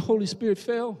reason why the Holy Spirit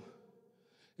fell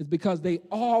is because they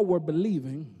all were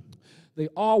believing, they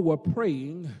all were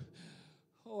praying.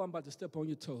 Oh, I'm about to step on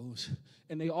your toes.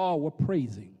 And they all were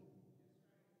praising.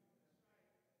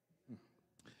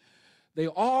 They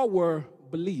all were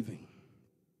believing.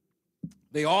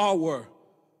 They all were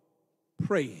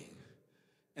praying.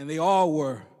 And they all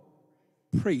were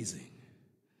praising.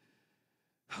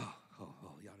 Oh,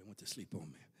 y'all didn't want to sleep on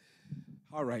me.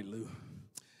 All right, Lou.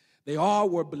 They all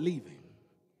were believing.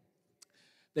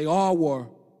 They all were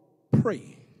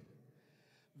praying.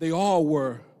 They all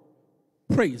were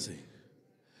praising.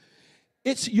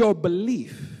 It's your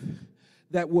belief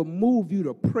that will move you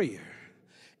to prayer.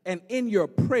 And in your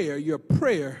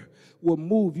prayer will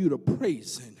move you to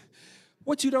praising.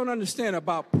 What you don't understand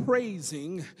about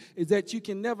praising is that you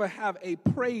can never have a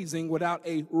praising without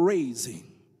a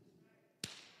raising.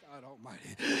 God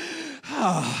Almighty.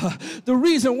 The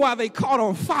reason why they caught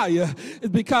on fire is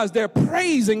because their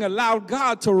praising allowed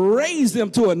God to raise them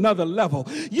to another level.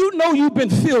 You know you've been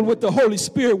filled with the Holy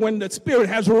Spirit when the Spirit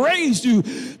has raised you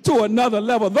to another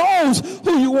level. Those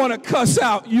who you want to cuss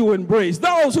out, you embrace.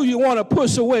 Those who you want to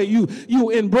push away, you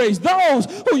embrace. Those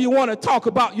who you want to talk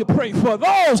about, you pray for.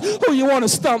 Those who you want to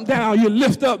stomp down, you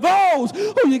lift up. Those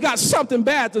who you got something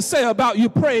bad to say about, you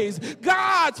praise.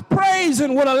 God's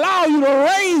praising will allow you to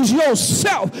raise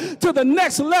yourself to the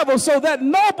next level so that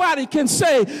nobody can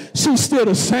say she's still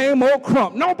the same old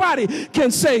Crump. Nobody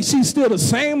can say she's still the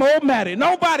same old Maddie.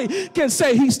 Nobody can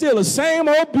say he's still the same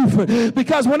old Buford.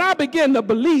 Because when I begin to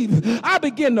believe, I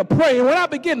begin to pray. And when I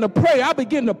begin to pray, I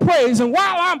begin to praise. And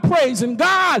while I'm praising,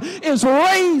 God is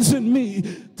raising me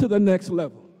to the next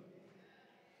level.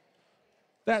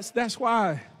 That's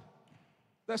why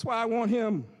I want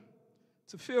him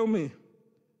to fill me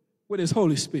with his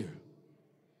Holy Spirit,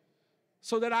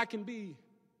 so that I can be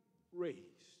raised.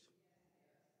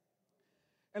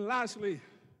 And lastly,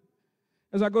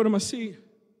 as I go to my seat,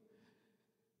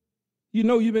 you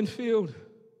know you've been filled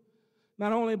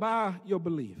not only by your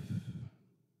belief,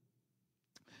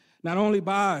 Not only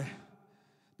by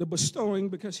the bestowing,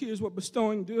 because here's what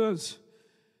bestowing does.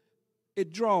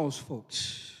 It draws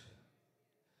folks.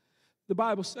 The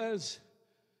Bible says,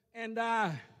 and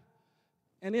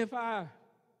if I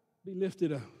be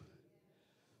lifted up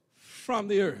from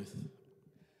the earth,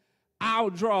 I'll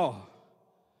draw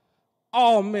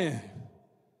all men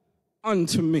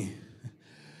unto me.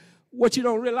 What you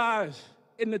don't realize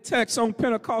in the text on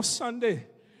Pentecost Sunday,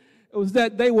 it was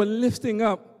that they were lifting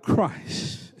up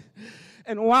Christ.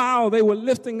 And while they were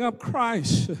lifting up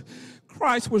Christ,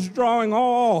 Christ was drawing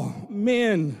all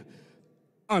men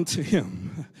unto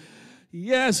him.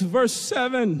 Yes, verse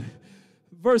 7,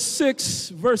 verse 6,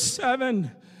 verse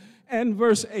 7, and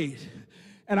verse 8.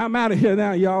 And I'm out of here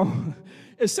now, y'all.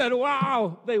 It said,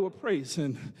 while they were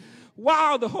praising,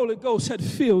 while the Holy Ghost had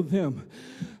filled them,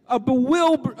 a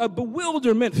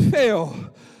bewilderment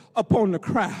fell upon the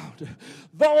crowd.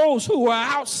 Those who were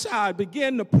outside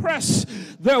began to press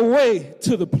their way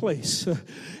to the place.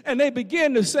 And they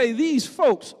began to say, these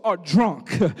folks are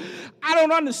drunk. I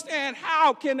don't understand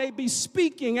how can they be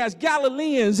speaking as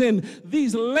Galileans in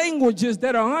these languages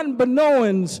that are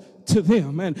unbeknownst to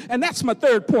them. And that's my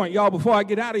third point, y'all, before I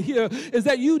get out of here, is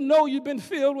that you know you've been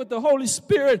filled with the Holy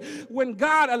Spirit when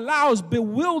God allows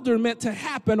bewilderment to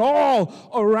happen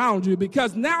all around you,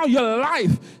 because now your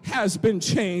life has been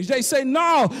changed. They say,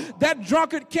 no, that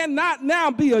drunkard cannot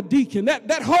now be a deacon.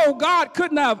 That whole God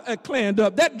could not have cleaned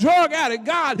up. That drug addict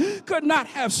God could not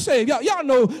have saved. Y'all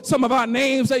know some of our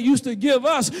names they used to give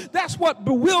us. That's what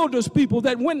bewilders people,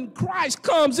 that when Christ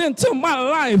comes into my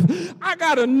life, I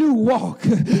got a new walk.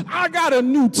 I got a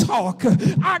new talk.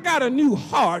 I got a new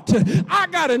heart. I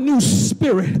got a new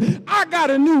spirit. I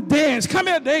got a new dance. Come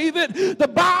here, David. The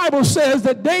Bible says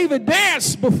that David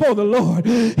danced before the Lord.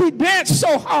 He danced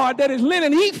so hard that his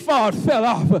linen ephod fell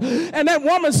off. And that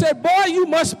woman said, boy, you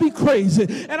must be crazy.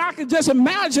 And I can just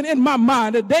imagine in my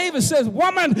mind that David says,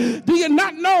 woman, do you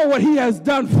not know what he has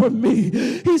done for me?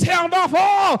 He's held off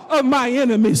all of my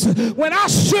enemies. When I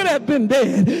should have been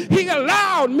dead, he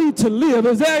allowed me to live.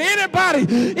 Is there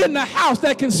anybody in the house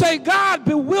that can say, God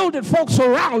bewildered folks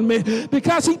around me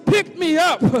because he picked me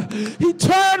up, he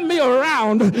turned me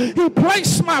around, he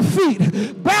placed my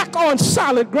feet back on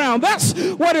solid ground? That's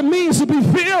what it means to be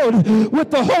filled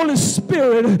with the Holy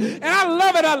Spirit. And I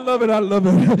love it, I love it, I love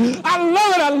it. I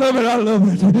love it, I love it, I love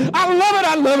it. I love it,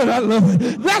 I love it, I love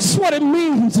it. That's what it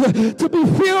means to be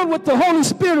filled with the Holy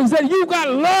Spirit, is that you got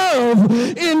love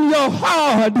in your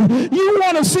heart. You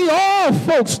want to see all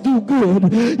folks do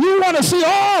good. You want to see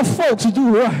all folks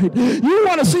do right. You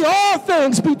want to see all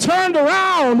things be turned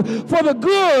around for the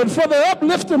good, for the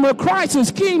uplifting of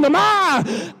Christ's kingdom.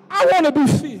 I want to be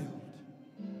filled.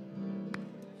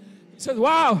 He says,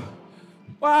 wow,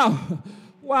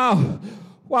 while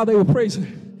they were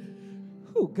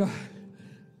praising, oh God,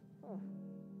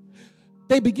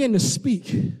 they begin to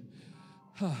speak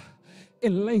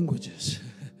in languages.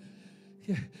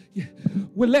 Yeah.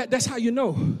 Well, that's how you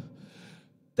know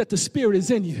that the Spirit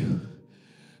is in you,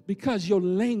 because your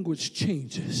language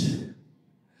changes.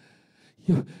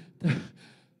 Have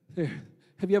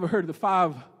you ever heard of the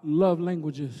 5 love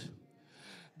languages?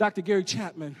 Dr. Gary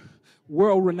Chapman,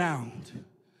 world-renowned,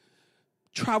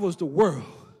 travels the world,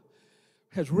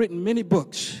 has written many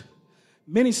books,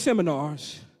 many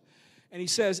seminars, and he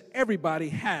says everybody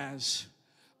has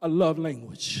a love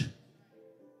language.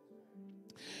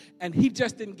 And he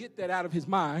just didn't get that out of his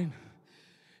mind.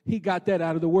 He got that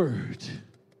out of the Word.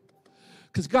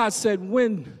 Because God said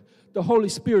when the Holy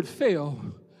Spirit fell,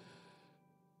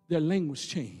 their language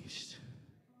changed.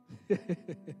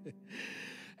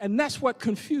 And that's what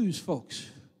confused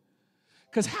folks.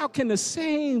 Because how can the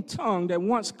same tongue that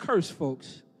once cursed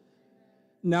folks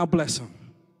now bless them?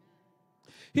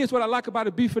 Here's what I like about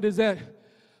it, Beeford, is that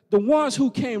the ones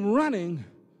who came running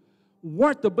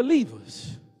weren't the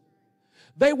believers.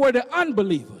 They were the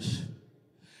unbelievers.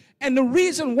 And the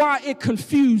reason why it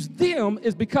confused them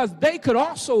is because they could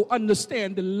also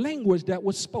understand the language that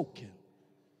was spoken.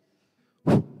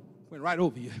 Went right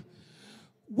over you.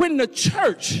 When the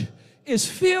church is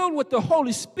filled with the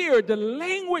Holy Spirit, the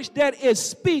language that it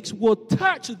speaks will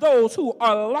touch those who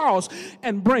are lost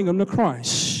and bring them to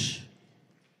Christ.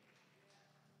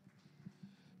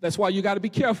 That's why you got to be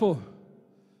careful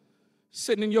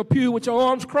sitting in your pew with your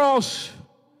arms crossed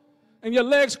and your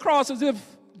legs crossed as if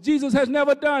Jesus has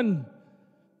never done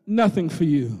nothing for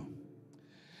you.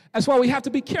 That's why we have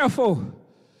to be careful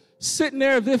sitting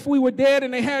there as if we were dead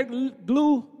and they had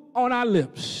glue on our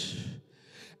lips.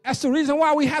 That's the reason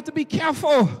why we have to be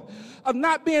careful of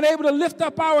not being able to lift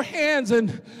up our hands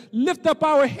and lift up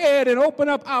our head and open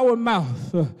up our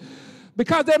mouth.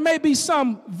 Because there may be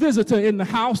some visitor in the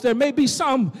house. There may be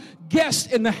some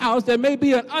guest in the house. There may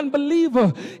be an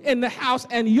unbeliever in the house.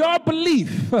 And your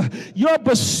belief, your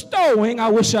bestowing, I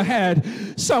wish I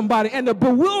had somebody, and the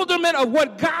bewilderment of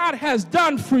what God has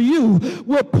done for you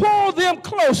will pull them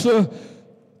closer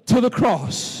to the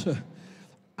cross.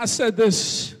 I said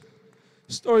this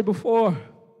story before.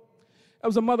 There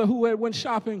was a mother who had went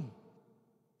shopping.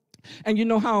 And you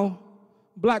know how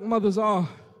black mothers are.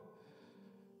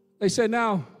 They said,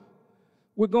 now,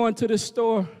 we're going to this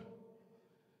store.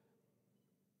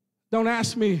 Don't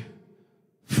ask me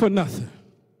for nothing.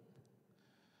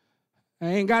 I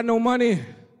ain't got no money.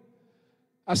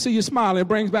 I see you smiling. It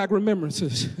brings back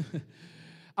remembrances.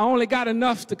 I only got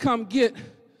enough to come get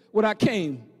what I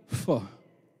came for.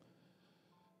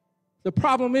 The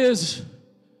problem is,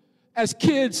 as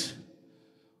kids,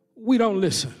 we don't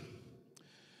listen.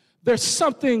 There's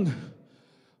something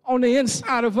on the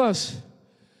inside of us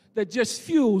that just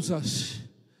fuels us,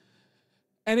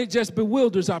 and it just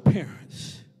bewilders our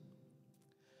parents.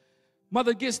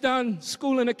 Mother gets done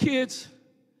schooling the kids.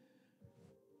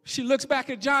 She looks back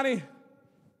at Johnny,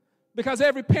 because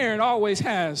every parent always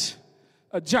has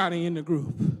a Johnny in the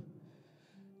group.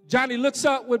 Johnny looks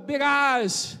up with big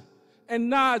eyes and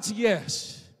nods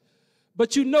yes,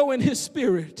 but you know in his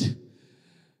spirit,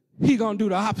 he gonna do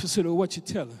the opposite of what you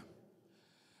tell him.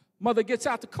 Mother gets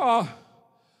out the car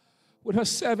with her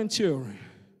 7 children,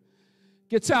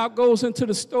 gets out, goes into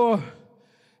the store,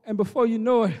 and before you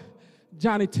know it,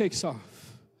 Johnny takes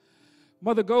off.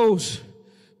 Mother goes,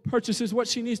 purchases what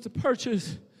she needs to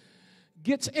purchase,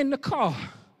 gets in the car,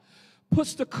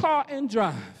 puts the car in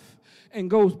drive, and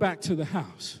goes back to the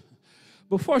house.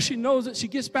 Before she knows it, she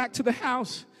gets back to the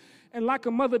house, and like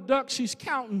a mother duck, she's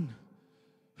counting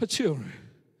her children.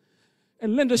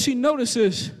 And Linda, she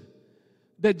notices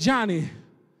that Johnny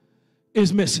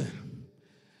is missing.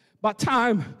 By the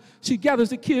time she gathers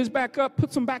the kids back up,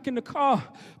 puts them back in the car,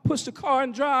 puts the car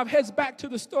in drive, heads back to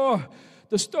the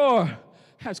store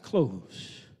has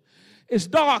closed. It's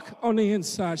dark on the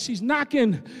inside. She's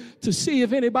knocking to see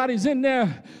if anybody's in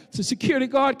there. The security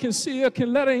guard can see her,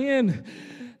 can let her in.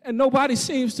 And nobody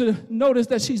seems to notice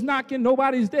that she's knocking.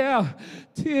 Nobody's there.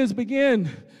 Tears begin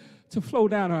to flow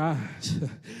down her eyes.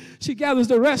 She gathers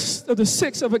the rest of the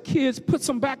 6 of her kids, puts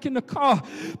them back in the car,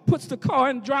 puts the car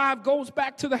in drive, goes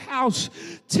back to the house,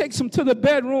 takes them to the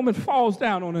bedroom, and falls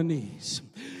down on her knees.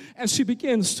 And she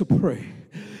begins to pray.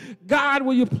 God,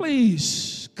 will you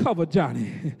please cover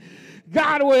Johnny?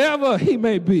 God, wherever he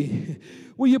may be,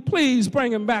 will you please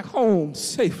bring him back home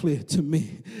safely to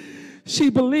me?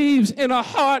 She believes in her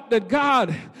heart that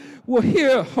God will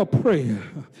hear her prayer.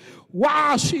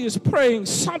 While she is praying,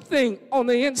 something on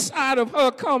the inside of her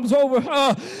comes over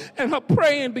her, and her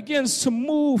praying begins to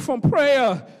move from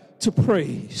prayer to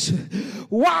praise.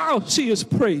 While she is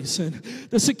praising,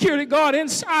 the security guard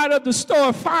inside of the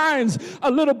store finds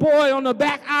a little boy on the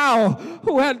back aisle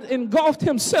who had engulfed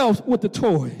himself with the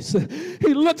toys.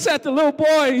 He looks at the little boy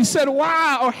and he said,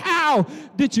 why or how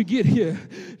did you get here?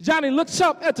 Johnny looks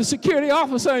up at the security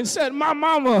officer and said, my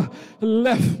mama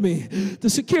left me. The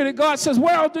security guard says,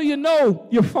 well, do you know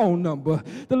your phone number?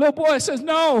 The little boy says,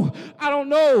 no, I don't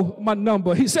know my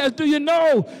number. He says, do you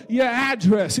know your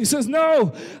address? He says,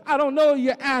 no, I don't know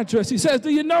your address. He says, do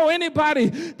you know anybody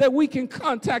that we can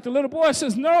contact? The little boy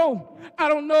says, no, I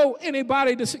don't know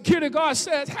anybody. The security guard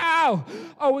says, how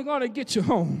are we going to get you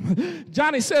home?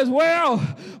 Johnny says, well,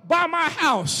 by my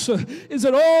house is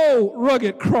an old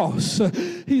rugged cross.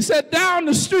 He said, down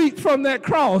the street from that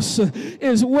cross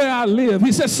is where I live.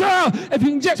 He said, sir, if you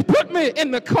can just put me in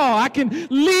the car, I can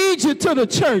lead you to the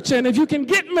church. And if you can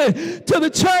get me to the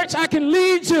church, I can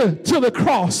lead you to the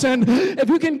cross. And if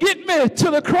you can get me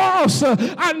to the cross,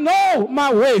 I know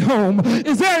my way home.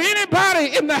 Is there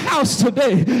anybody in the house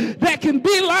today that can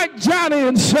be like Johnny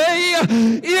and say,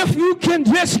 if you can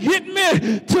just get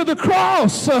me to the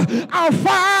cross, I'll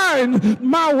find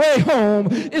my way home?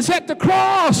 It's at the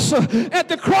cross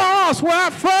where I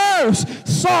first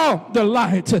saw the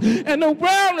light, and the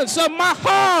wellness of my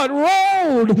heart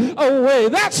rolled away.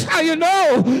 That's how you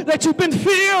know that you've been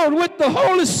filled with the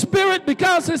Holy Spirit,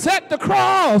 because it's at the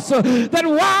cross that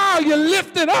while you're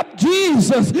lifting up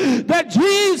Jesus, that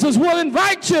Jesus will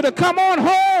invite you to come on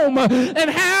home and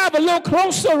have a little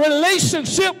closer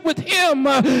relationship with him.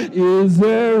 Is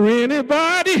there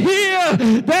anybody here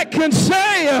that can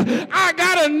say, I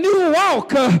got a new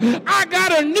walk, I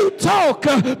got a new talk,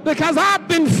 because I've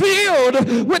been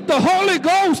filled with the Holy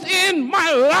Ghost in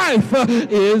my life?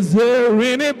 Is there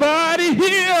anybody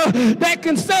here that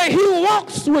can say he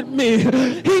walks with me,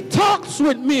 he talks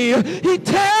with me, he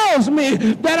tells me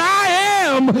that I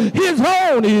am his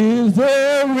own? Is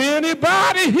there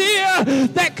anybody here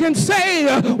that can say,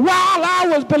 while I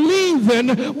was believing,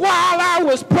 while I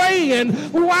was praying,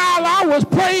 while I was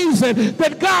praising,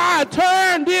 that God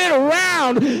turned it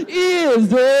around? Is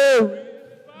there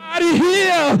anybody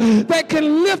here that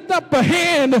can lift up a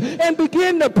hand and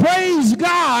begin to praise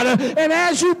God? And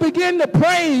as you begin to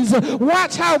praise,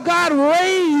 watch how God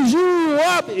raise you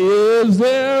up. Is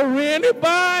there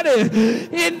anybody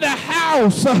in the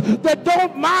house that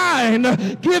don't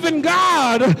mind giving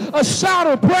God a shout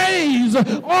of praise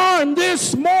on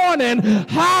this morning?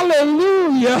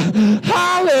 Hallelujah,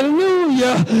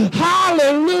 hallelujah,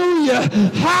 hallelujah,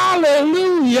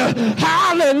 hallelujah,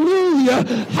 hallelujah,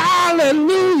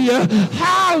 hallelujah.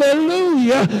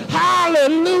 Hallelujah,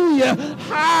 hallelujah,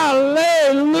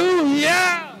 hallelujah.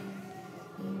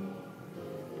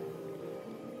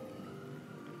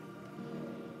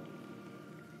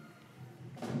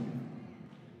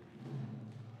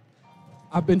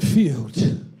 I've been filled.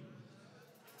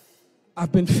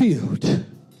 I've been filled.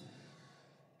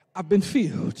 I've been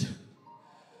filled.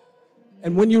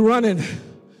 And when you're running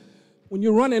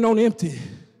on empty,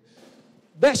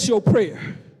 that's your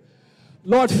prayer.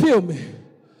 Lord, fill me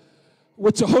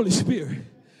with your Holy Spirit.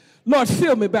 Lord,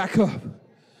 fill me back up.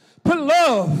 Put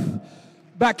love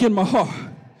back in my heart.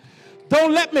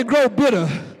 Don't let me grow bitter.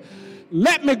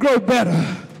 Let me grow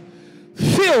better.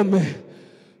 Fill me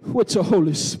with your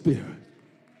Holy Spirit.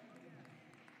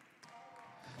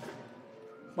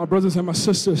 My brothers and my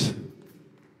sisters,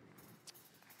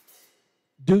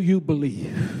 do you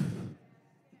believe?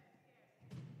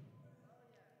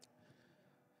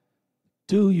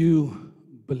 Do you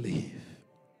believe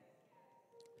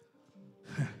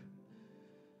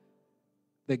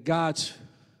that God's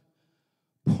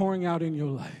pouring out in your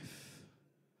life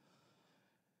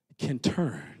can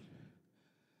turn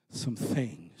some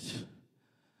things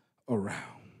around?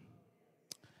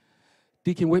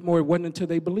 Deacon Whitmore, it wasn't until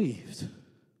they believed.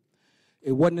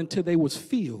 It wasn't until they was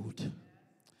filled.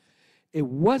 It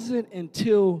wasn't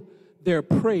until their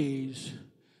praise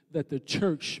that the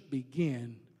church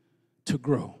began to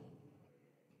grow.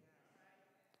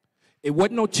 It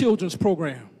wasn't no children's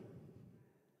program.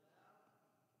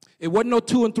 It wasn't no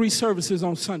 2 and 3 services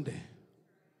on Sunday.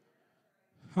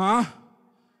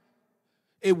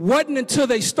 It wasn't until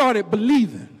they started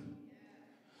believing,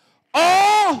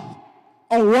 all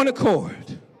on one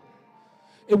accord.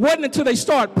 It wasn't until they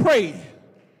started praying.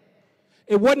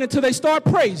 It wasn't until they started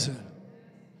praising.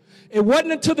 It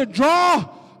wasn't until the draw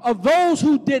of those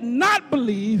who did not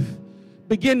believe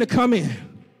began to come in.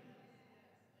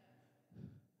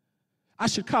 I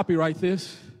should copyright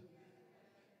this,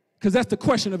 because that's the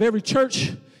question of every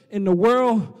church in the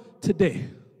world today.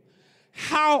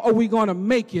 How are we going to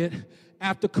make it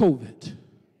after COVID?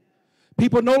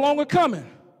 People no longer coming.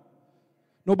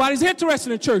 Nobody's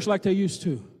interested in church like they used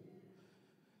to.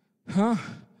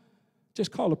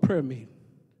 Just call a prayer meeting.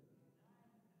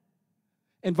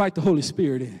 Invite the Holy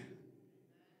Spirit in.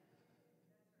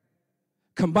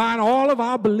 Combine all of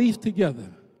our beliefs together.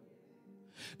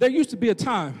 There used to be a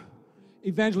time,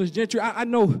 Evangelist Gentry, I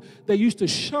know they used to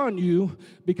shun you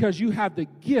because you have the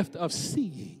gift of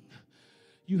seeing.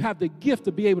 You have the gift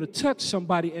to be able to touch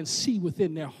somebody and see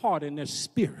within their heart and their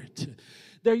spirit.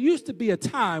 There used to be a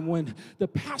time when the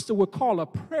pastor would call a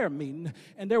prayer meeting,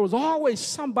 and there was always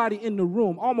somebody in the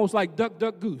room, almost like Duck,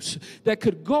 Duck, Goose, that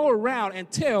could go around and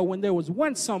tell when there was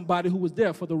one somebody who was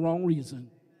there for the wrong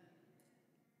reason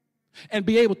and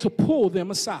be able to pull them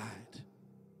aside.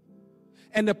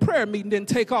 And the prayer meeting didn't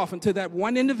take off until that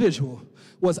one individual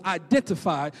was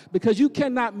identified, because you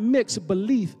cannot mix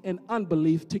belief and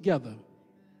unbelief together.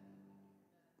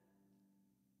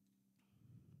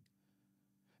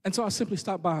 And so I simply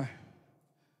stopped by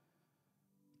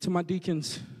to my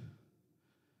deacons,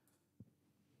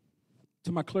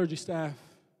 to my clergy staff,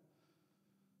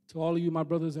 to all of you, my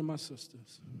brothers and my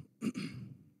sisters.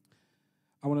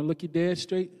 I want to look you dead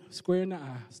straight, square in the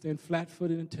eye, stand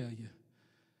flat-footed and tell you,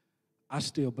 I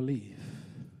still believe.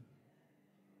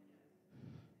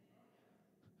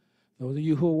 Those of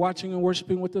you who are watching and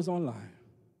worshiping with us online,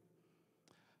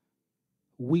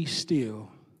 we still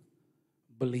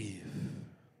believe.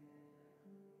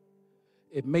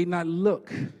 It may not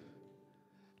look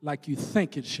like you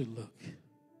think it should look,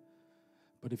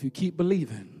 but if you keep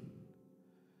believing,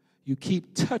 You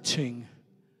keep touching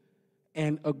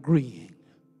and agreeing.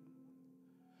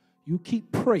 You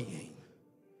keep praying.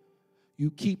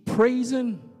 You keep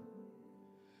praising.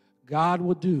 God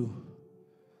will do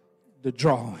the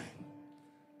drawing.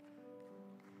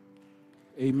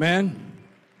 Amen.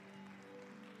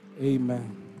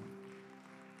 Amen.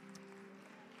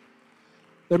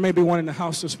 There may be one in the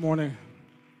house this morning.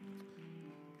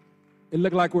 It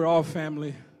looked like we're all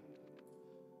family.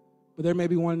 But there may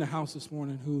be one in the house this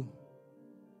morning who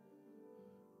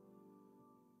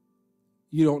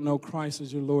you don't know Christ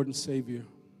as your Lord and Savior.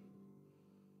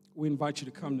 We invite you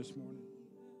to come this morning.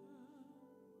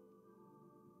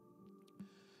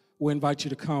 We invite you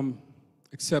to come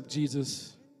accept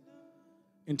Jesus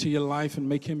into your life and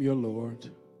make him your Lord.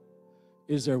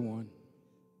 Is there one?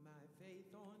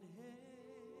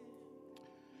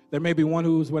 There may be one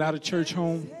who's without a church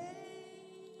home.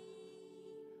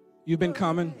 You've been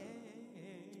coming.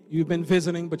 You've been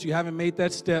visiting, but you haven't made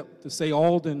that step to say,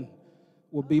 Alden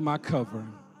will be my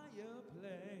covering.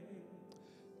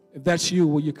 If that's you,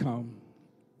 will you come?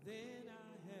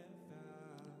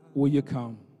 Will you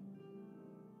come?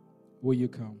 Will you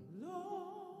come?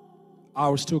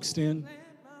 Ours to extend.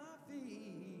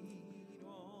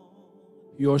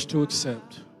 Yours to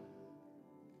accept.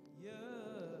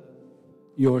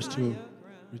 Yours to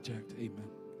reject. Amen.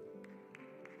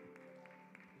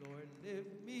 Lord,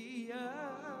 lift me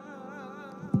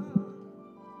up,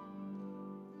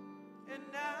 and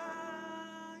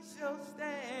I shall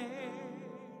stand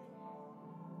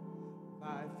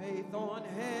by faith on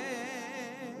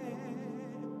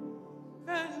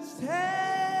heaven's table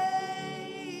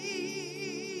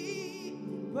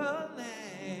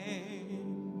land,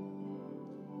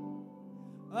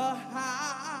 a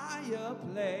higher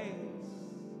place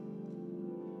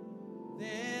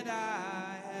that I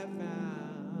have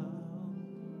found.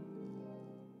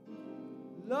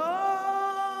 Lord,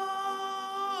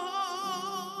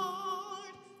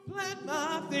 plant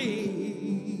my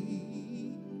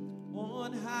feet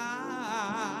on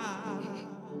higher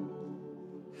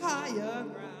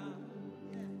ground.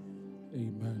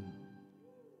 Amen.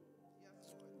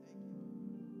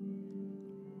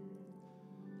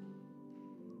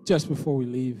 Just before we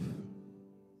leave,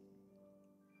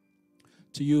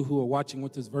 to you who are watching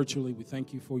with us virtually, we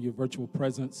thank you for your virtual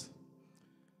presence.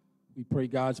 We pray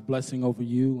God's blessing over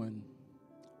you. And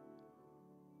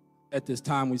at this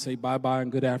time, we say bye-bye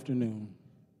and good afternoon.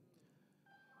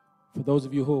 For those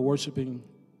of you who are worshiping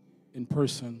in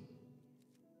person,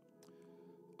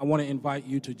 I want to invite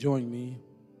you to join me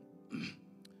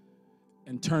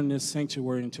and turn this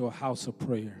sanctuary into a house of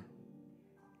prayer.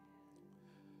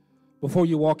 Before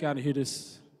you walk out of here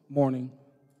this morning,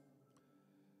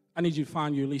 I need you to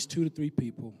find you at least 2 to 3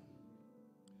 people.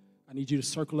 I need you to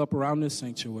circle up around this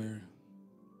sanctuary.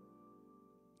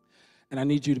 And I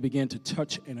need you to begin to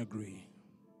touch and agree.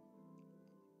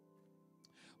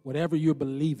 Whatever you're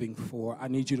believing for, I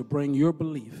need you to bring your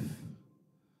belief,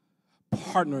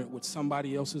 partner it with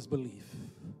somebody else's belief,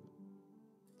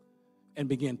 and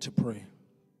begin to pray.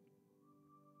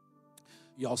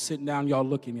 Y'all sitting down, y'all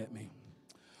looking at me.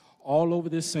 All over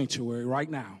this sanctuary right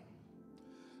now,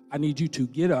 I need you to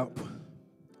get up,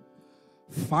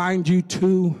 find you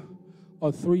 2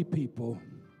 or 3 people,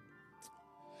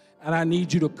 and I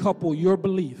need you to couple your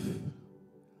belief.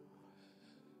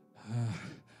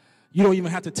 You don't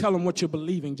even have to tell them what you're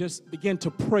believing. Just begin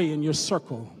to pray in your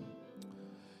circle.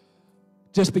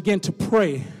 Just begin to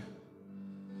pray.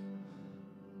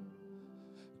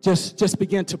 Just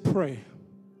begin to pray.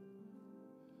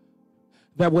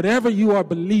 That whatever you are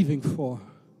believing for,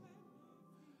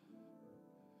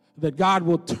 that God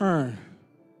will turn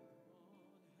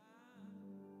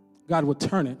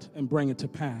it and bring it to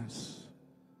pass.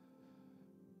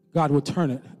 God will turn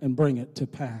it and bring it to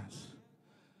pass.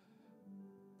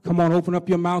 Come on, open up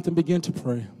your mouth and begin to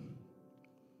pray.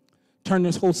 Turn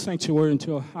this whole sanctuary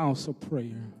into a house of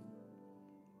prayer.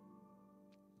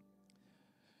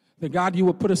 That God, you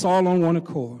will put us all on one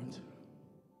accord.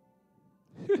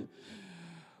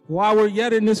 While we're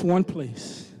yet in this one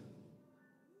place.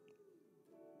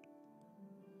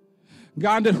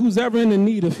 God, that who's ever in the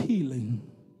need of healing,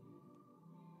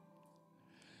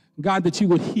 God, that you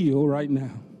would heal right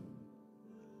now.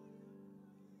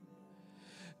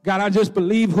 God, I just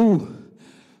believe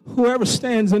whoever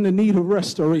stands in the need of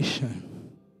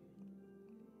restoration,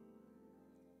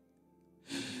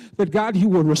 that God, you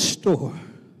will restore,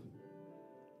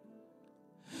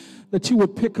 that you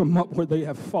would pick them up where they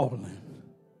have fallen,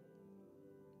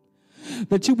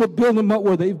 that you would build them up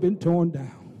where they've been torn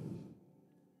down.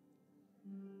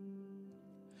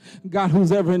 God,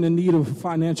 who's ever in the need of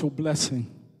financial blessing,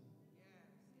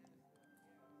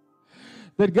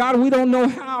 That, God, we don't know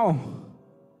how,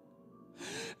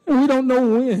 and we don't know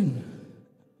when.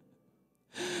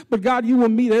 But, God, you will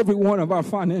meet every one of our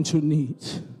financial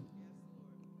needs.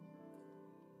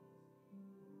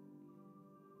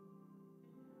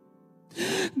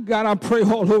 God, I pray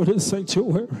all over this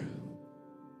sanctuary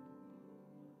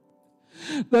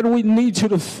that we need you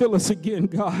to fill us again,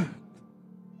 God.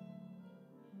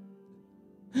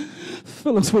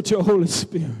 Fill us with your Holy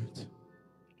Spirit.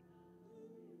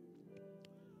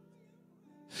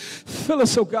 Fill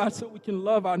us, oh God, so we can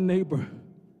love our neighbor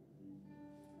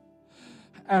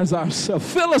as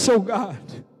ourselves. Fill us, oh God,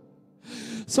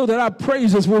 so that our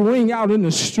praises will ring out in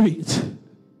the streets.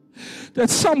 That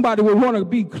somebody will want to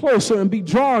be closer and be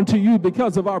drawn to you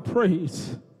because of our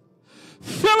praise.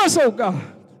 Fill us, oh God.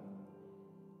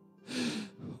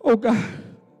 Oh God.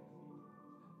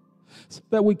 So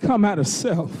that we come out of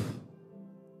self.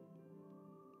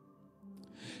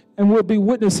 And we'll be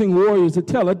witnessing warriors to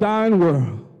tell a dying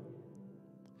world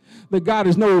that God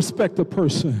is no respecter of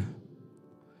person.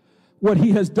 What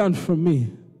he has done for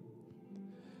me,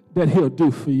 that he'll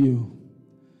do for you.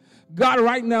 God,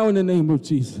 right now in the name of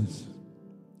Jesus,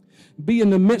 be in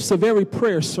the midst of every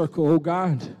prayer circle, oh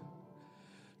God.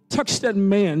 Touch that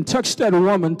man, touch that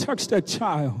woman, touch that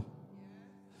child.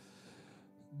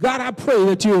 God, I pray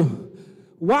that you,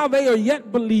 while they are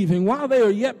yet believing, while they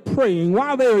are yet praying,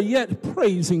 while they are yet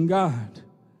praising God,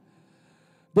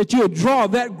 that you'll draw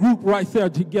that group right there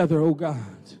together, oh God.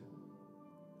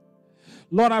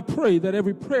 Lord, I pray that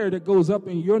every prayer that goes up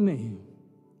in your name,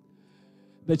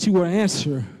 that you will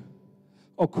answer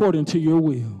according to your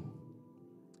will.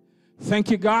 Thank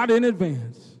you, God, in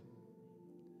advance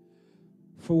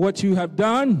for what you have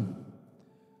done,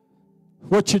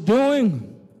 what you're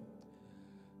doing,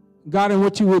 God, and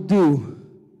what you will do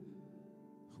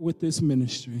with this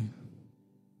ministry.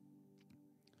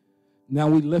 Now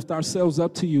we lift ourselves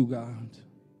up to you, God.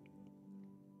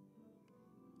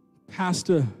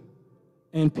 Pastor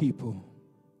and people,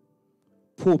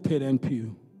 pulpit and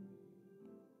pew,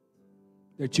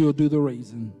 that you'll do the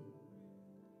raising.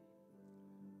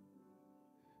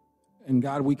 And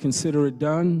God, we consider it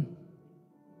done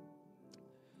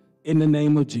in the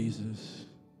name of Jesus.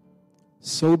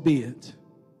 So be it.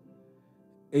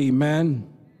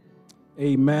 Amen,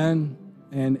 amen,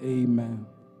 and amen.